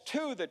things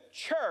to the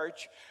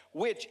church,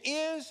 which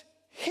is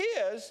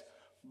his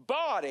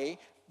body,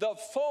 the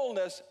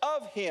fullness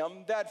of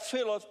him that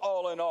filleth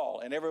all in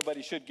all. And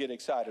everybody should get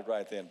excited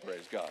right then,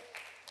 praise God.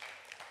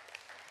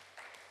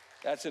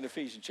 That's in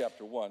Ephesians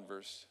chapter 1,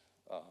 verse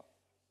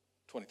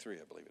 23, I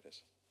believe it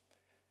is.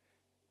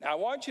 Now, I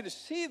want you to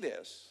see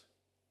this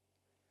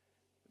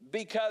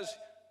because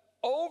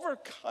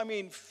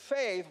overcoming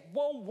faith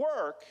won't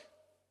work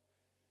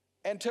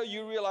until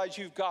you realize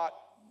you've got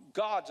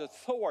God's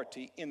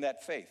authority in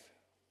that faith.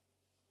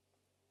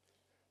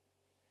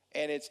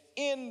 And it's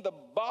in the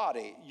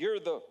body.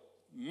 You're the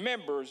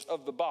members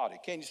of the body.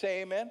 Can you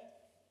say amen? Amen.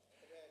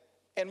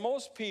 And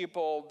most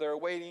people, they're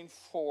waiting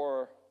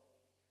for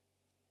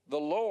the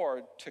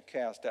Lord to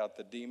cast out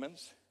the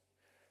demons,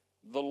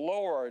 the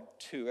Lord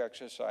to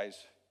exercise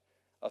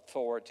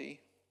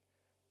authority,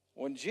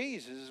 when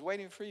Jesus is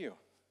waiting for you.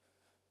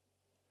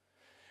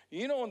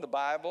 You know, in the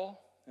Bible,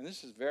 and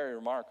this is very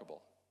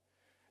remarkable,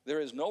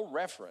 there is no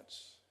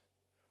reference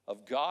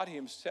of God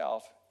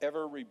himself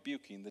ever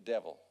rebuking the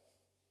devil.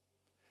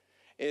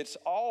 It's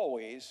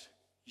always,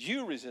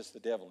 you resist the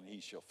devil and he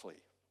shall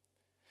flee.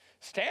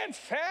 Stand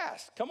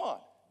fast, come on.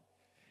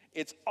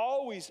 It's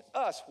always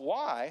us.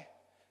 Why?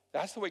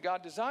 That's the way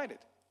God designed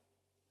it.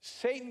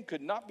 Satan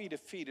could not be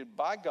defeated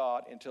by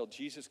God until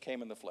Jesus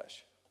came in the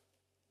flesh.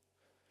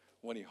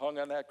 When he hung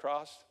on that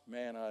cross,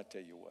 man, I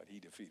tell you what, he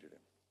defeated him.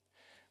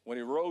 When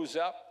he rose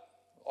up,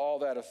 all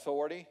that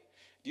authority.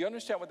 Do you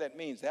understand what that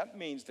means? That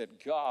means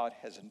that God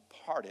has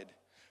imparted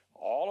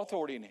all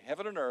authority in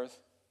heaven and earth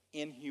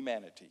in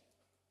humanity.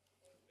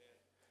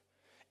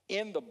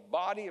 In the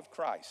body of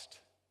Christ.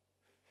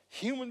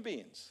 Human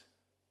beings.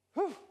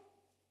 Whew.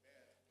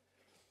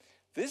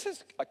 This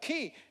is a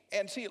key.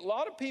 And see, a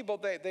lot of people,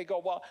 they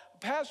go, well,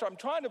 Pastor, I'm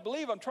trying to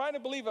believe.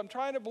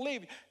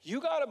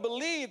 You got to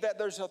believe that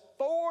there's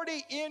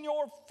authority in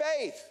your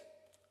faith.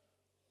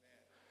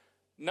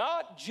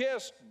 Not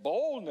just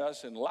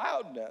boldness and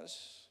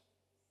loudness,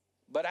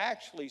 but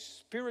actually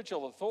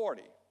spiritual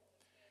authority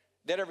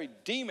that every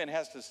demon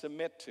has to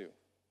submit to.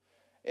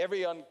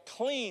 Every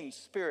unclean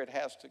spirit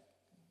has to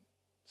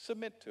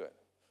submit to it.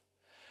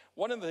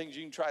 One of the things,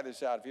 you can try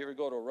this out. If you ever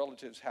go to a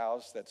relative's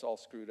house that's all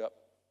screwed up,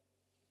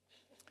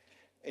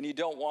 and you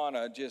don't want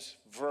to just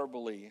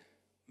verbally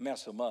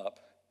mess them up,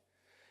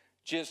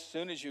 just as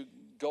soon as you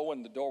go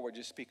in the doorway,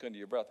 just speak under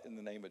your breath, in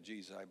the name of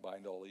Jesus, I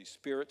bind all these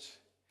spirits,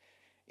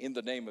 in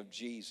the name of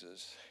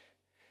Jesus.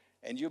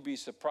 And you'll be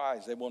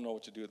surprised, they won't know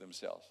what to do with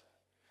themselves.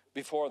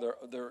 Before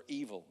they're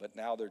evil, but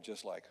now they're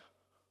just like,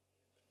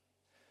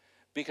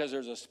 because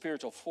there's a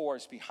spiritual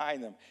force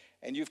behind them,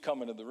 and you've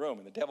come into the room,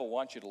 and the devil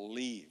wants you to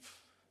leave.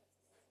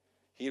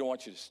 He don't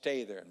want you to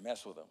stay there and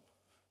mess with them.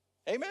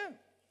 Amen.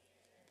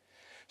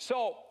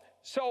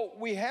 So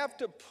we have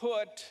to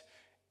put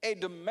a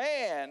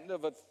demand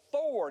of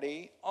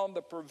authority on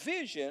the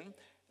provision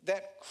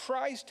that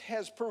Christ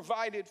has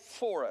provided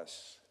for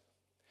us.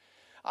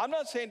 I'm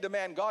not saying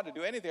demand God to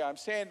do anything. I'm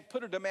saying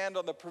put a demand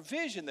on the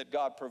provision that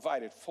God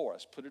provided for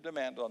us. Put a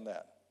demand on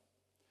that.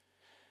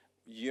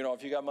 You know,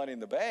 if you got money in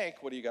the bank,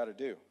 what do you got to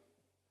do?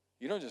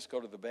 You don't just go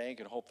to the bank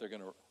and hope they're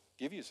going to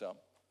give you some.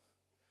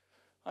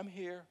 I'm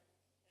here.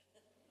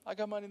 I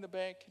got money in the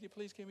bank. Can you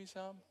please give me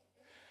some?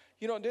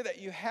 You don't do that.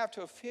 You have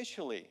to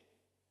officially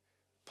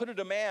put a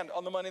demand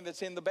on the money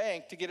that's in the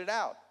bank to get it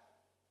out.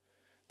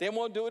 They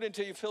won't do it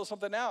until you fill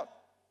something out.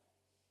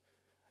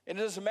 And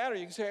it doesn't matter.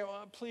 You can say,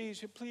 oh,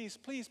 please,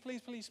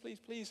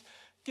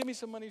 give me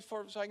some money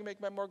so I can make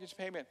my mortgage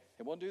payment.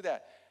 They won't do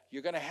that.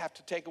 You're going to have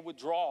to take a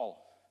withdrawal.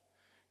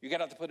 You're going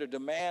to have to put a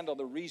demand on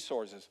the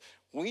resources.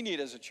 We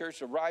need as a church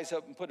to rise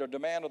up and put a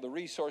demand on the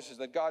resources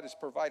that God has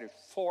provided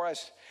for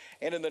us.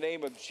 And in the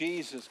name of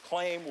Jesus,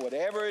 claim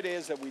whatever it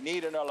is that we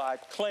need in our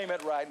life. Claim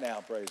it right now,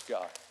 praise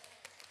God.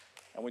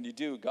 And when you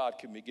do, God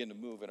can begin to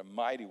move in a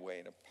mighty way,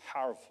 in a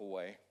powerful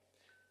way,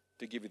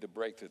 to give you the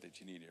breakthrough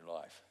that you need in your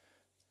life.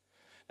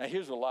 Now,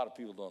 here's what a lot of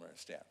people don't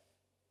understand.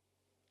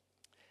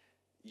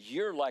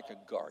 You're like a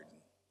garden.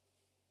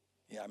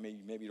 Yeah, I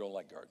mean, maybe you don't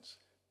like gardens.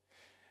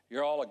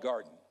 You're all a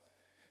garden.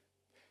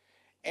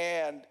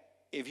 And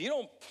if you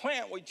don't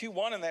plant what you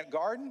want in that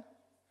garden,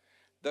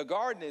 the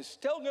garden is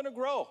still going to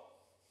grow.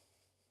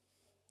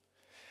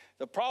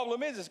 The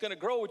problem is it's going to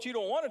grow what you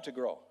don't want it to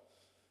grow.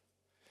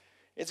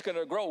 It's going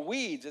to grow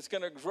weeds. It's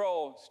going to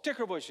grow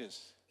sticker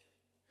bushes.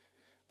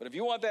 But if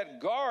you want that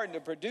garden to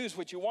produce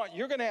what you want,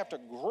 you're going to have to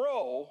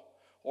grow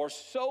or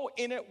sow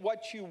in it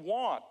what you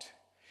want.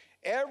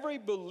 Every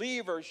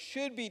believer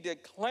should be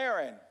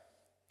declaring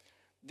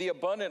the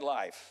abundant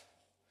life.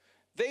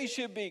 They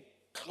should be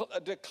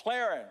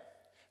declaring,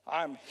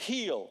 I'm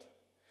healed.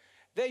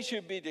 They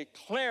should be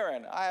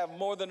declaring, I have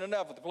more than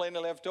enough with the plenty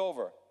left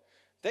over.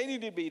 They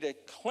need to be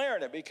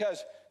declaring it,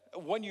 because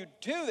when you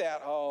do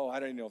that, I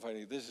don't even know if I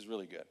need, this is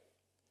really good.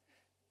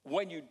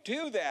 When you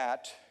do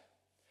that,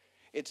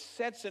 it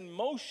sets in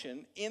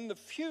motion in the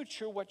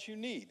future what you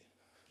need.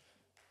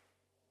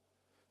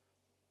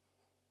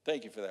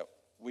 Thank you for that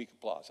weak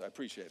applause. I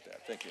appreciate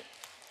that. Thank you.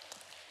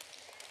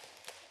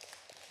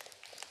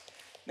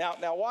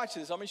 Now watch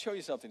this. Let me show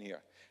you something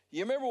here.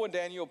 You remember when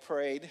Daniel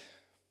prayed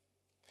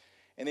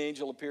and the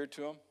angel appeared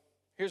to him?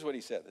 Here's what he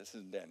said. This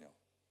is Daniel.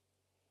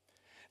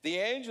 The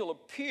angel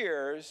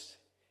appears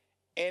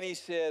and he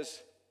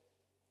says,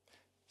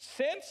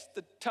 since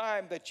the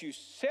time that you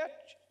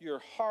set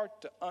your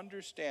heart to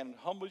understand and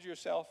humbled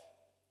yourself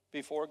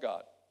before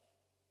God,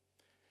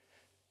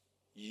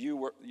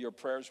 your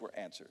prayers were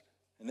answered.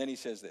 And then he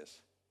says this,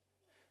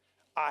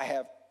 I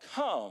have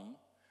come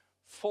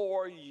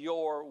for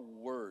your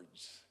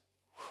words.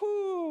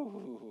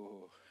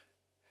 Whew.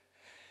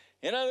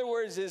 In other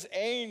words, this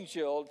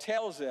angel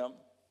tells him,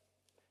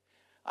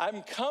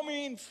 I'm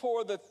coming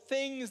for the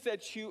things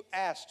that you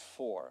asked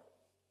for.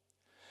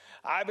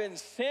 I've been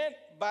sent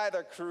by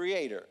the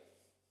Creator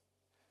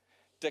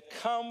to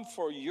come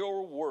for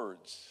your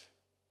words.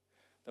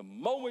 The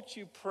moment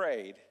you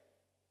prayed,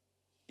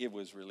 it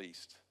was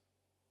released.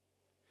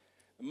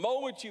 The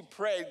moment you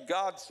prayed,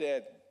 God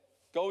said,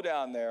 go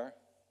down there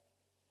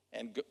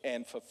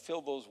and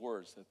fulfill those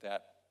words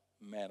that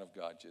man of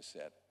God just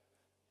said.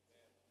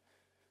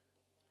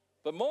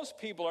 But most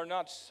people are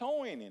not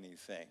sowing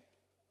anything.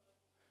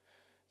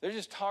 They're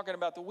just talking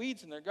about the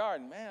weeds in their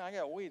garden. Man, I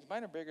got weeds.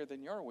 Mine are bigger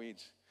than your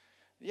weeds.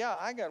 Yeah,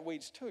 I got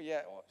weeds too.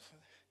 Yeah.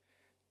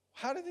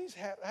 How did this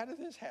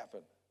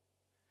happen?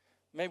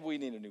 Maybe we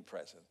need a new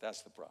president.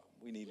 That's the problem.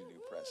 We need a new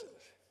president.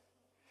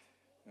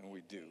 And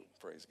we do,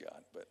 praise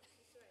God.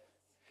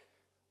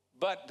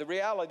 But the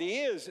reality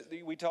is,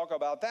 we talk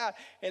about that.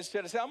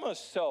 Instead of saying, I'm going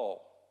to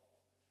sow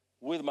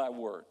with my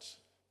words.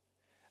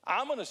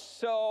 I'm going to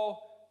sow,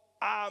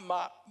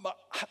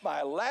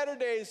 my latter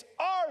days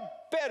are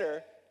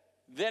better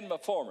than my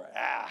former.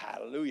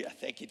 Hallelujah.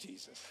 Thank you,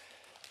 Jesus.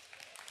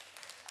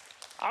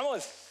 I'm going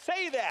to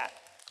say that.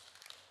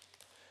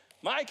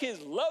 My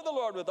kids love the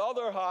Lord with all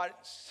their heart,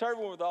 serve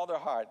Him with all their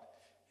heart.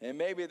 And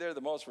maybe they're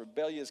the most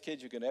rebellious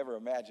kids you can ever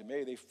imagine.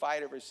 Maybe they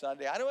fight every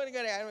Sunday. I don't want to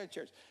go to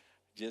church.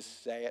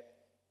 Just say it.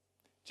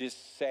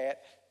 Just say it.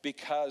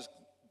 Because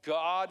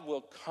God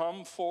will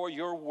come for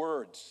your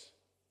words.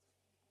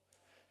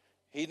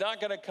 He's not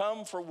going to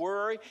come for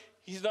worry.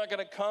 He's not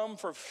going to come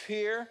for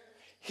fear.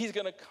 He's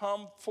going to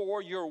come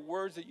for your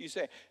words that you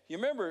say. You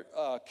remember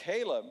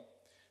Caleb,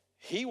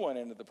 he went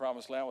into the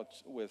promised land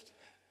with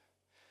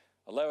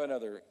 11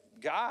 other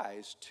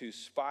guys to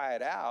spy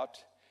it out,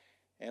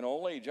 and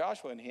only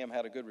Joshua and him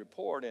had a good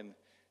report, and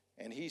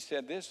he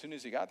said this as soon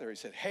as he got there. He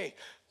said, hey,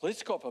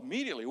 let's go up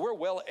immediately. We're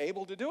well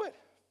able to do it.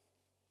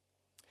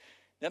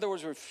 In other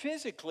words, we're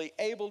physically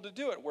able to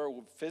do it. We're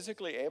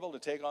physically able to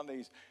take on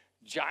these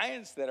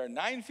giants that are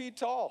 9 feet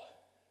tall,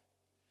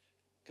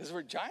 because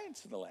we're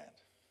giants in the land.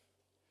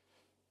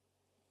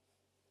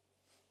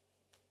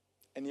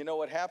 And you know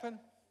what happened?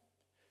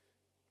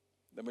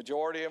 The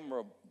majority of them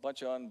were a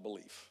bunch of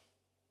unbelief.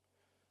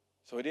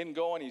 So he didn't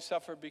go and he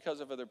suffered because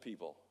of other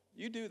people.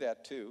 You do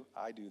that too.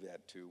 I do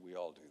that too. We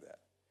all do that.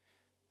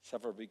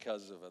 Suffer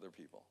because of other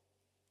people.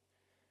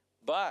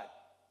 But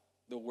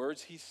the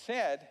words he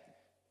said,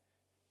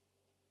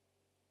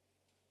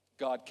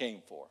 God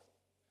came for.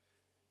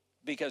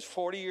 Because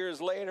 40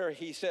 years later,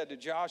 he said to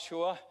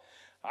Joshua,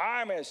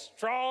 I'm as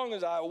strong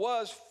as I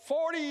was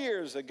 40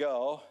 years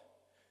ago,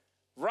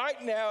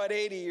 right now at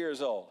 80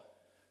 years old.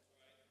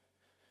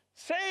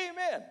 Say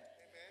amen.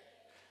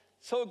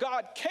 So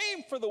God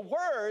came for the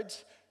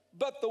words,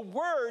 but the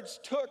words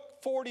took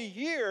 40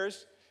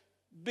 years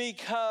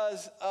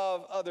because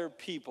of other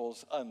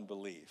people's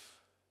unbelief.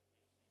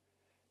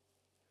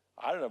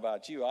 I don't know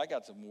about you. I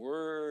got some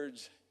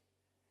words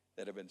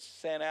that have been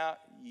sent out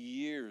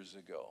years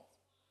ago.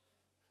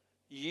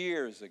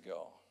 Years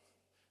ago.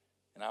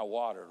 And I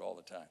watered all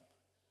the time.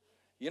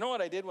 You know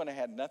what I did when I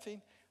had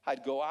nothing?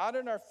 I'd go out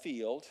in our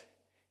field,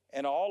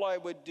 and all I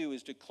would do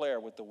is declare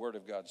what the Word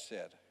of God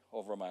said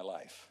over my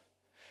life.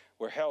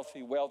 We're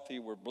healthy, wealthy,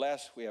 we're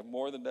blessed, we have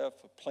more than enough,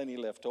 plenty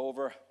left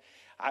over.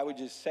 I would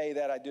just say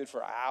that. I do it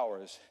for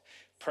hours.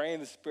 Pray in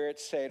the Spirit,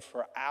 say it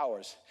for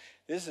hours.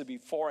 This is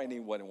before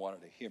anyone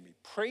wanted to hear me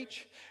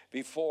preach.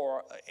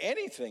 Before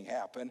anything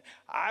happened,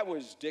 I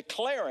was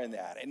declaring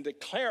that and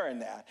declaring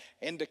that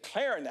and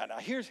declaring that. Now,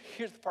 here's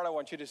the part I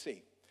want you to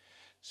see.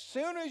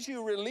 Soon as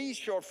you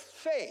release your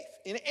faith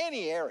in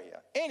any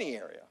area,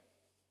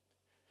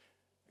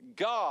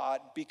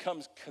 God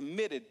becomes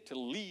committed to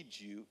lead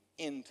you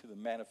into the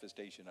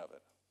manifestation of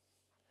it.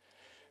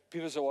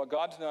 People say, well,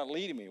 God's not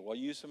leading me. Well,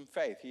 use some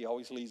faith. He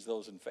always leads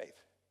those in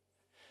faith.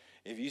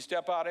 If you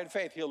step out in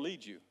faith, he'll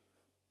lead you.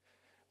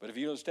 But if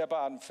you don't step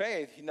out in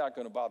faith, he's not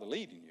going to bother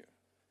leading you.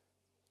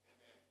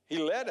 He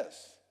led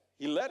us.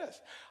 He led us.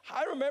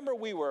 I remember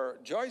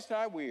Joyce and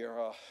I, we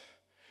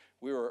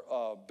were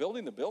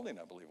building the building,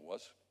 I believe it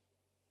was.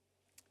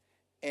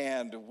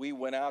 And we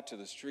went out to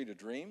the Street of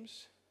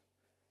Dreams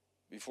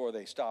before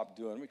they stopped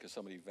doing it because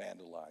somebody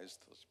vandalized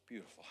those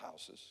beautiful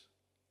houses.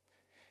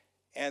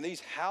 And these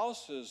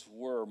houses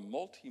were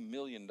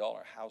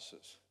multi-million-dollar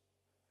houses.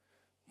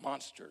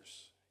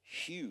 Monsters.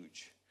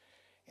 Huge.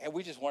 And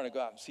we just wanted to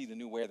go out and see the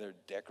new way they're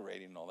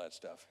decorating and all that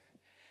stuff.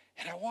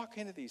 And I walk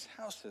into these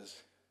houses,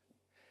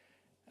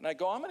 and I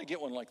go, I'm going to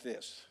get one like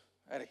this.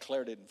 I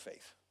declared it in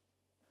faith.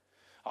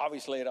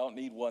 Obviously, I don't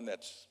need one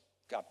that's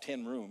got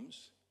 10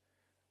 rooms,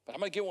 but I'm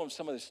going to get one with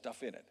some of this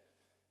stuff in it.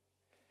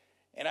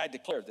 And I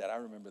declared that. I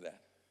remember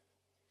that.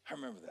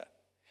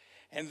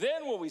 And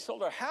then when we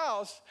sold our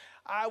house,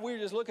 we were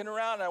just looking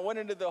around, and I went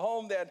into the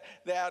home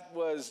that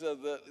was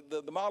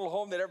the model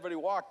home that everybody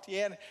walked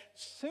in. As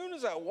soon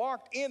as I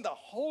walked in, the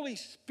Holy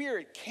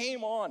Spirit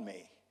came on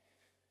me.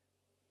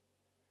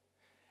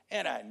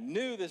 And I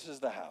knew this is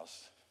the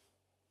house.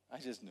 I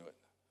just knew it.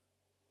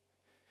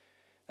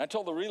 And I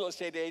told the real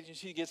estate agent,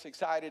 she gets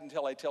excited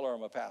until I tell her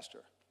I'm a pastor.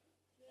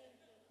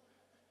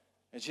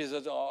 And she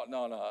says, oh,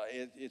 no,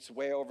 it's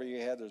way over your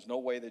head. There's no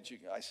way that you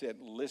can. I said,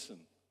 listen,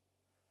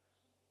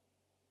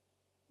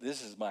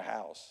 this is my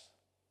house.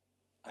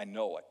 I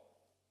know it.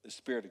 The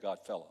Spirit of God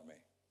fell on me.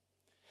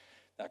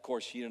 Now, of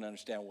course, she didn't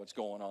understand what's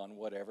going on,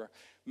 whatever.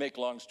 Make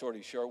long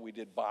story short, we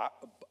did buy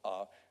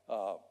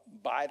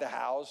the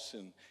house,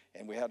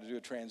 and we had to do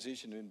a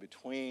transition in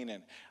between,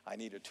 and I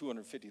needed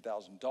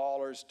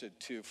 $250,000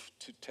 to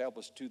help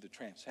us do the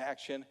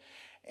transaction.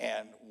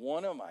 And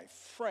one of my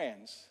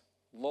friends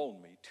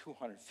loaned me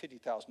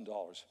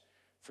 $250,000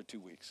 for 2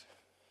 weeks.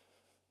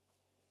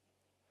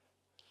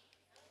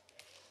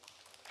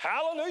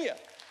 Hallelujah.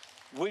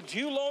 Would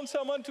you loan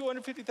someone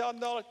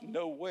 $250,000?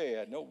 No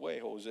way,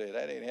 Jose.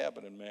 That ain't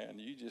happening, man.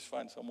 You just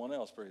find someone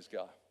else, praise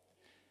God.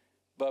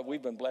 But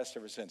we've been blessed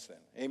ever since then.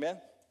 Amen?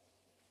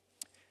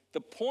 The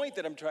point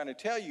that I'm trying to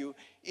tell you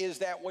is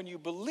that when you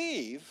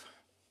believe,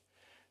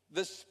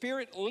 the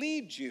Spirit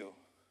leads you.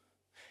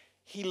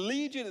 He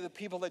leads you to the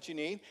people that you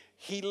need.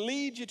 He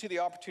leads you to the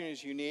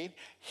opportunities you need.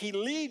 He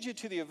leads you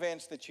to the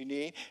events that you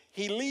need.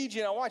 He leads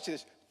you, now watch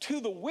this,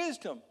 to the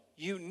wisdom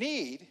you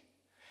need.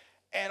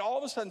 And all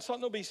of a sudden,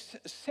 something will be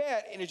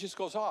said, and it just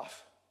goes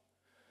off.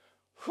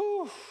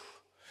 Whew.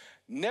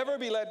 Never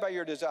be led by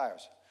your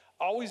desires.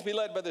 Always be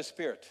led by the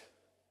Spirit.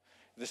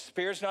 If the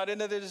Spirit's not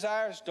into the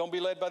desires, don't be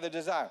led by the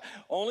desire.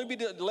 Only be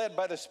led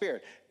by the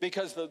Spirit.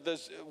 Because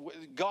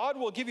God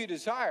will give you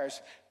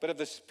desires, but if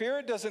the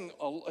Spirit doesn't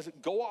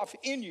go off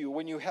in you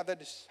when you have the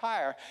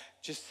desire,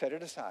 just set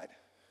it aside.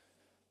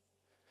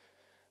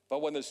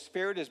 But when the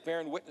Spirit is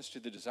bearing witness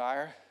to the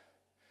desire,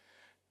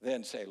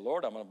 then say,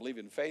 Lord, I'm going to believe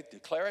in faith,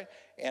 declare it.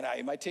 And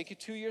it might take you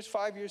 2 years,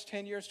 5 years,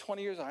 10 years,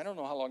 20 years. I don't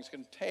know how long it's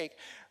going to take.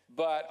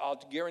 But I'll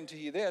guarantee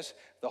you this,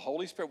 the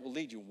Holy Spirit will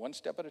lead you one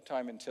step at a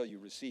time until you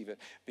receive it.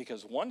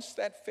 Because once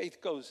that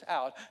faith goes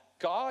out,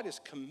 God is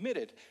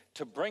committed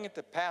to bring it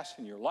to pass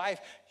in your life.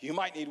 You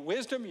might need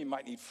wisdom. You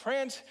might need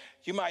friends.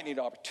 You might need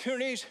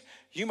opportunities.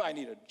 You might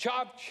need a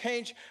job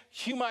change.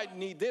 You might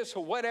need this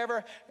or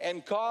whatever.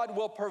 And God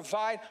will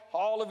provide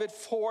all of it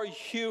for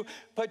you.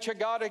 But you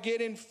got to get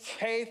in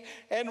faith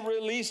and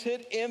release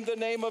it in the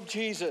name of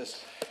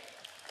Jesus.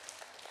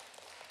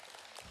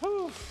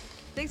 Whew.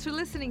 Thanks for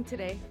listening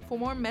today. For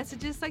more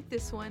messages like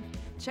this one,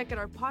 check out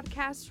our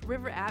podcast,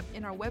 River app,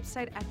 and our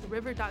website at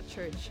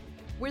theriver.church.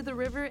 We're The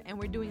River, and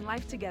we're doing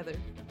life together.